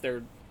be honest, they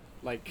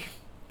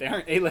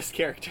aren't A-list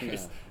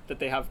characters that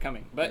they have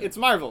coming. But it's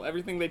Marvel.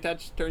 Everything they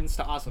touch turns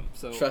to awesome.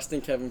 So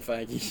trusting Kevin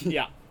Feige.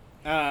 Yeah.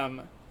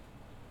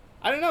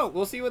 I don't know.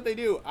 We'll see what they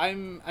do.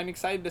 I'm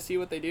excited to see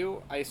what they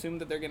do. I assume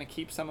that they're going to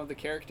keep some of the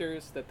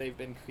characters that they've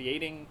been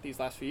creating these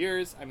last few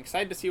years. I'm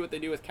excited to see what they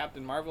do with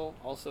Captain Marvel.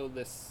 Also,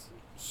 this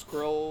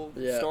Skrull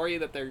story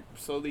that they're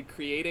slowly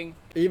creating.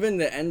 Even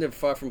the end of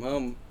Far From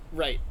Home.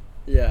 Right.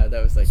 Yeah,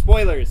 that was like...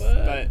 Spoilers. What?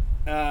 But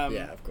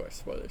yeah, of course.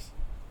 Spoilers.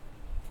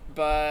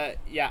 But,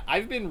 yeah,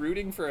 I've been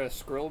rooting for a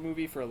Skrull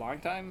movie for a long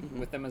time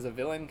with them as a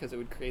villain because it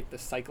would create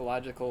this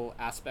psychological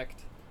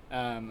aspect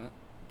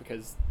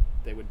because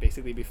they would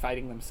basically be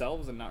fighting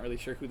themselves and not really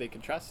sure who they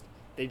could trust.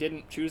 They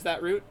didn't choose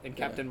that route in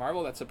Captain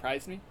Marvel. That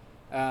surprised me.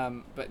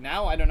 But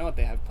now I don't know what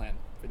they have planned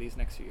for these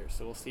next few years,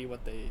 so we'll see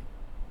what they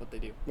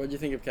do. What did you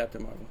think of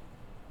Captain Marvel?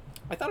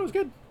 I thought it was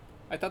good.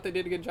 I thought they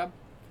did a good job.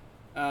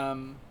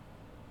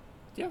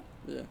 Yeah.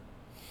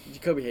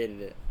 Jacoby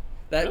hated it.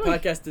 That Really?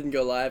 podcast didn't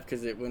go live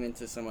because it went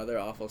into some other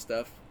awful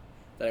stuff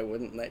that I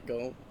wouldn't let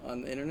go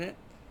on the internet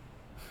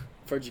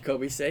for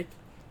Jacoby's sake.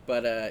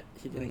 But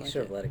he didn't You like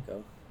should it. have let it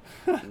go.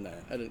 No,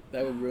 I didn't.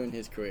 That would ruin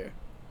his career.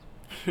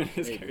 It's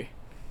Maybe. scary.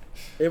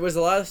 It was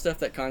a lot of stuff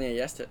that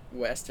Kanye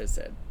West has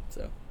said.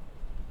 So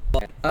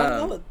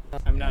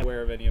I'm not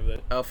aware of any of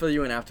that. I'll fill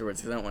you in afterwards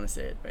because I don't want to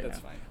say it right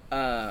That's now.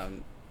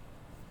 fine.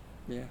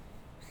 Yeah,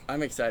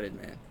 I'm excited,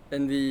 man.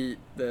 And the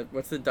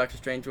what's the Doctor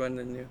Strange one?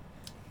 The new,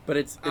 but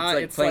it's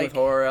like it's playing like with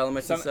horror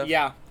elements and stuff.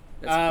 Yeah.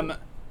 That's cool.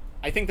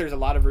 I think there's a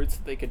lot of routes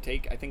that they could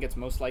take. I think it's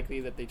most likely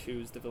that they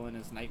choose the villain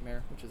as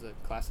Nightmare, which is a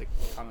classic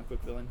comic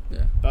book villain.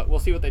 Yeah. But we'll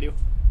see what they do.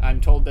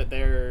 I'm told that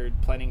they're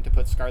planning to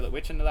put Scarlet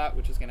Witch into that,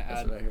 which is going to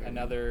That's add what I heard,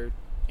 another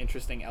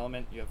interesting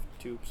element. You have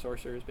two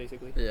sorcerers,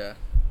 basically. Yeah.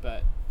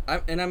 But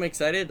I'm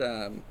excited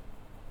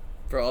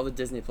for all the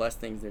Disney Plus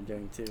things they're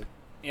doing too.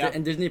 yeah,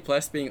 And Disney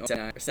Plus being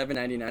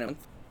 $7.99 a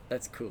month.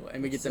 That's cool.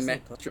 And we get the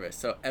Disney Plus? Metrovis.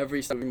 So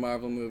every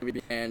Marvel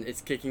movie, and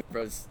it's kicking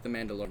Rose the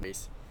Mandalorian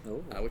base,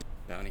 Oh. which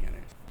bounty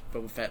hunters.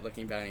 Boba Fett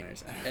looking bounty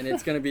hunters, and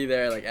it's gonna be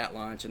there like at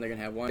launch, and they're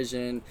gonna have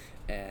WandaVision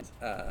and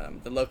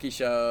the Loki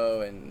show,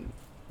 and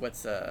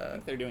what's I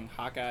think they're doing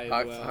Hawkeye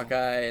as well.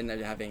 Hawkeye, and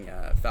they're having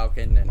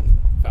Falcon, and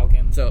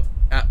Falcon. so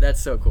that's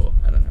so cool.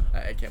 I don't know,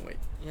 I can't wait.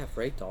 Yeah,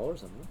 for $8 a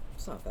month.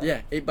 It's not bad.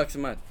 Yeah, $8 a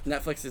month.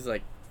 Netflix is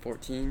like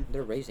 14.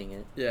 They're raising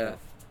it. Yeah.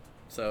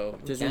 So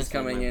I'm Disney's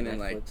canceling coming my in and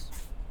like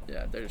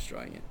Netflix. they're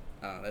destroying it.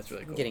 That's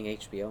really cool. I'm getting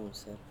HBO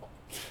instead.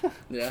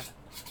 Yeah.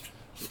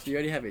 You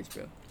already have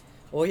HBO.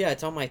 Oh yeah,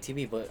 it's on my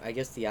TV, but I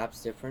guess the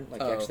app's different.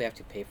 Like you Oh. actually have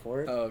to pay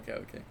for it. Oh, okay.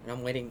 And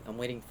I'm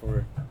waiting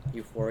for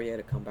Euphoria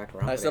to come back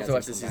around. I but still it have to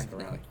watch the hasn't season come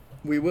back finale.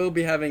 around. We will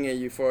be having a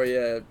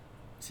Euphoria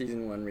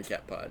season 1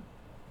 recap pod.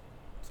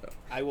 So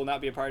I will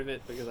not be a part of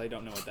it because I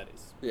don't know what that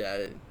is. yeah,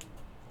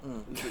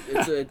 Mm.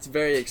 it's a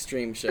very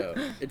extreme show.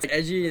 It's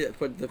edgy.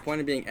 The point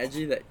of being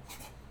edgy that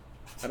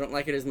I don't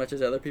like it as much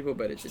as other people,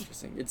 but it's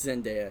interesting. It's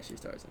Zendaya. She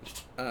stars in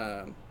it.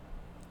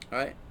 All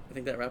right, I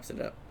think that wraps it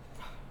up.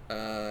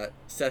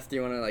 Seth, do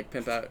you want to like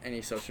pimp out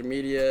any social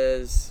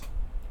medias,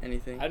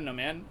 anything? I don't know,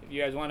 man. If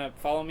you guys want to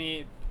follow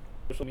me,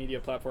 social media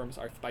platforms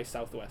are by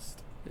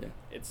Southwest. Yeah,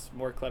 It's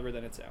more clever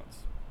than it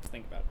sounds. Just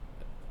think about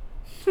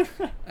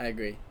it. I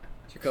agree.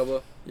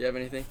 Jacobo, you have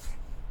anything?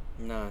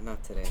 No,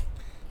 not today.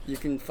 You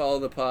can follow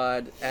the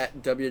pod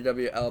at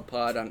WWL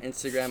Pod on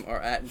Instagram or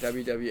at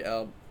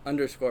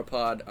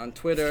WWL_pod on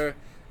Twitter.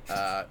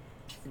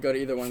 Go to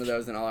either one of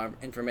those and all our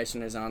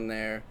information is on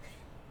there.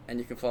 And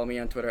you can follow me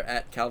on Twitter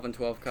at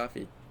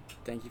Calvin12Coffee.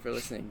 Thank you for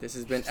listening. This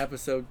has been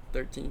episode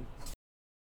 13.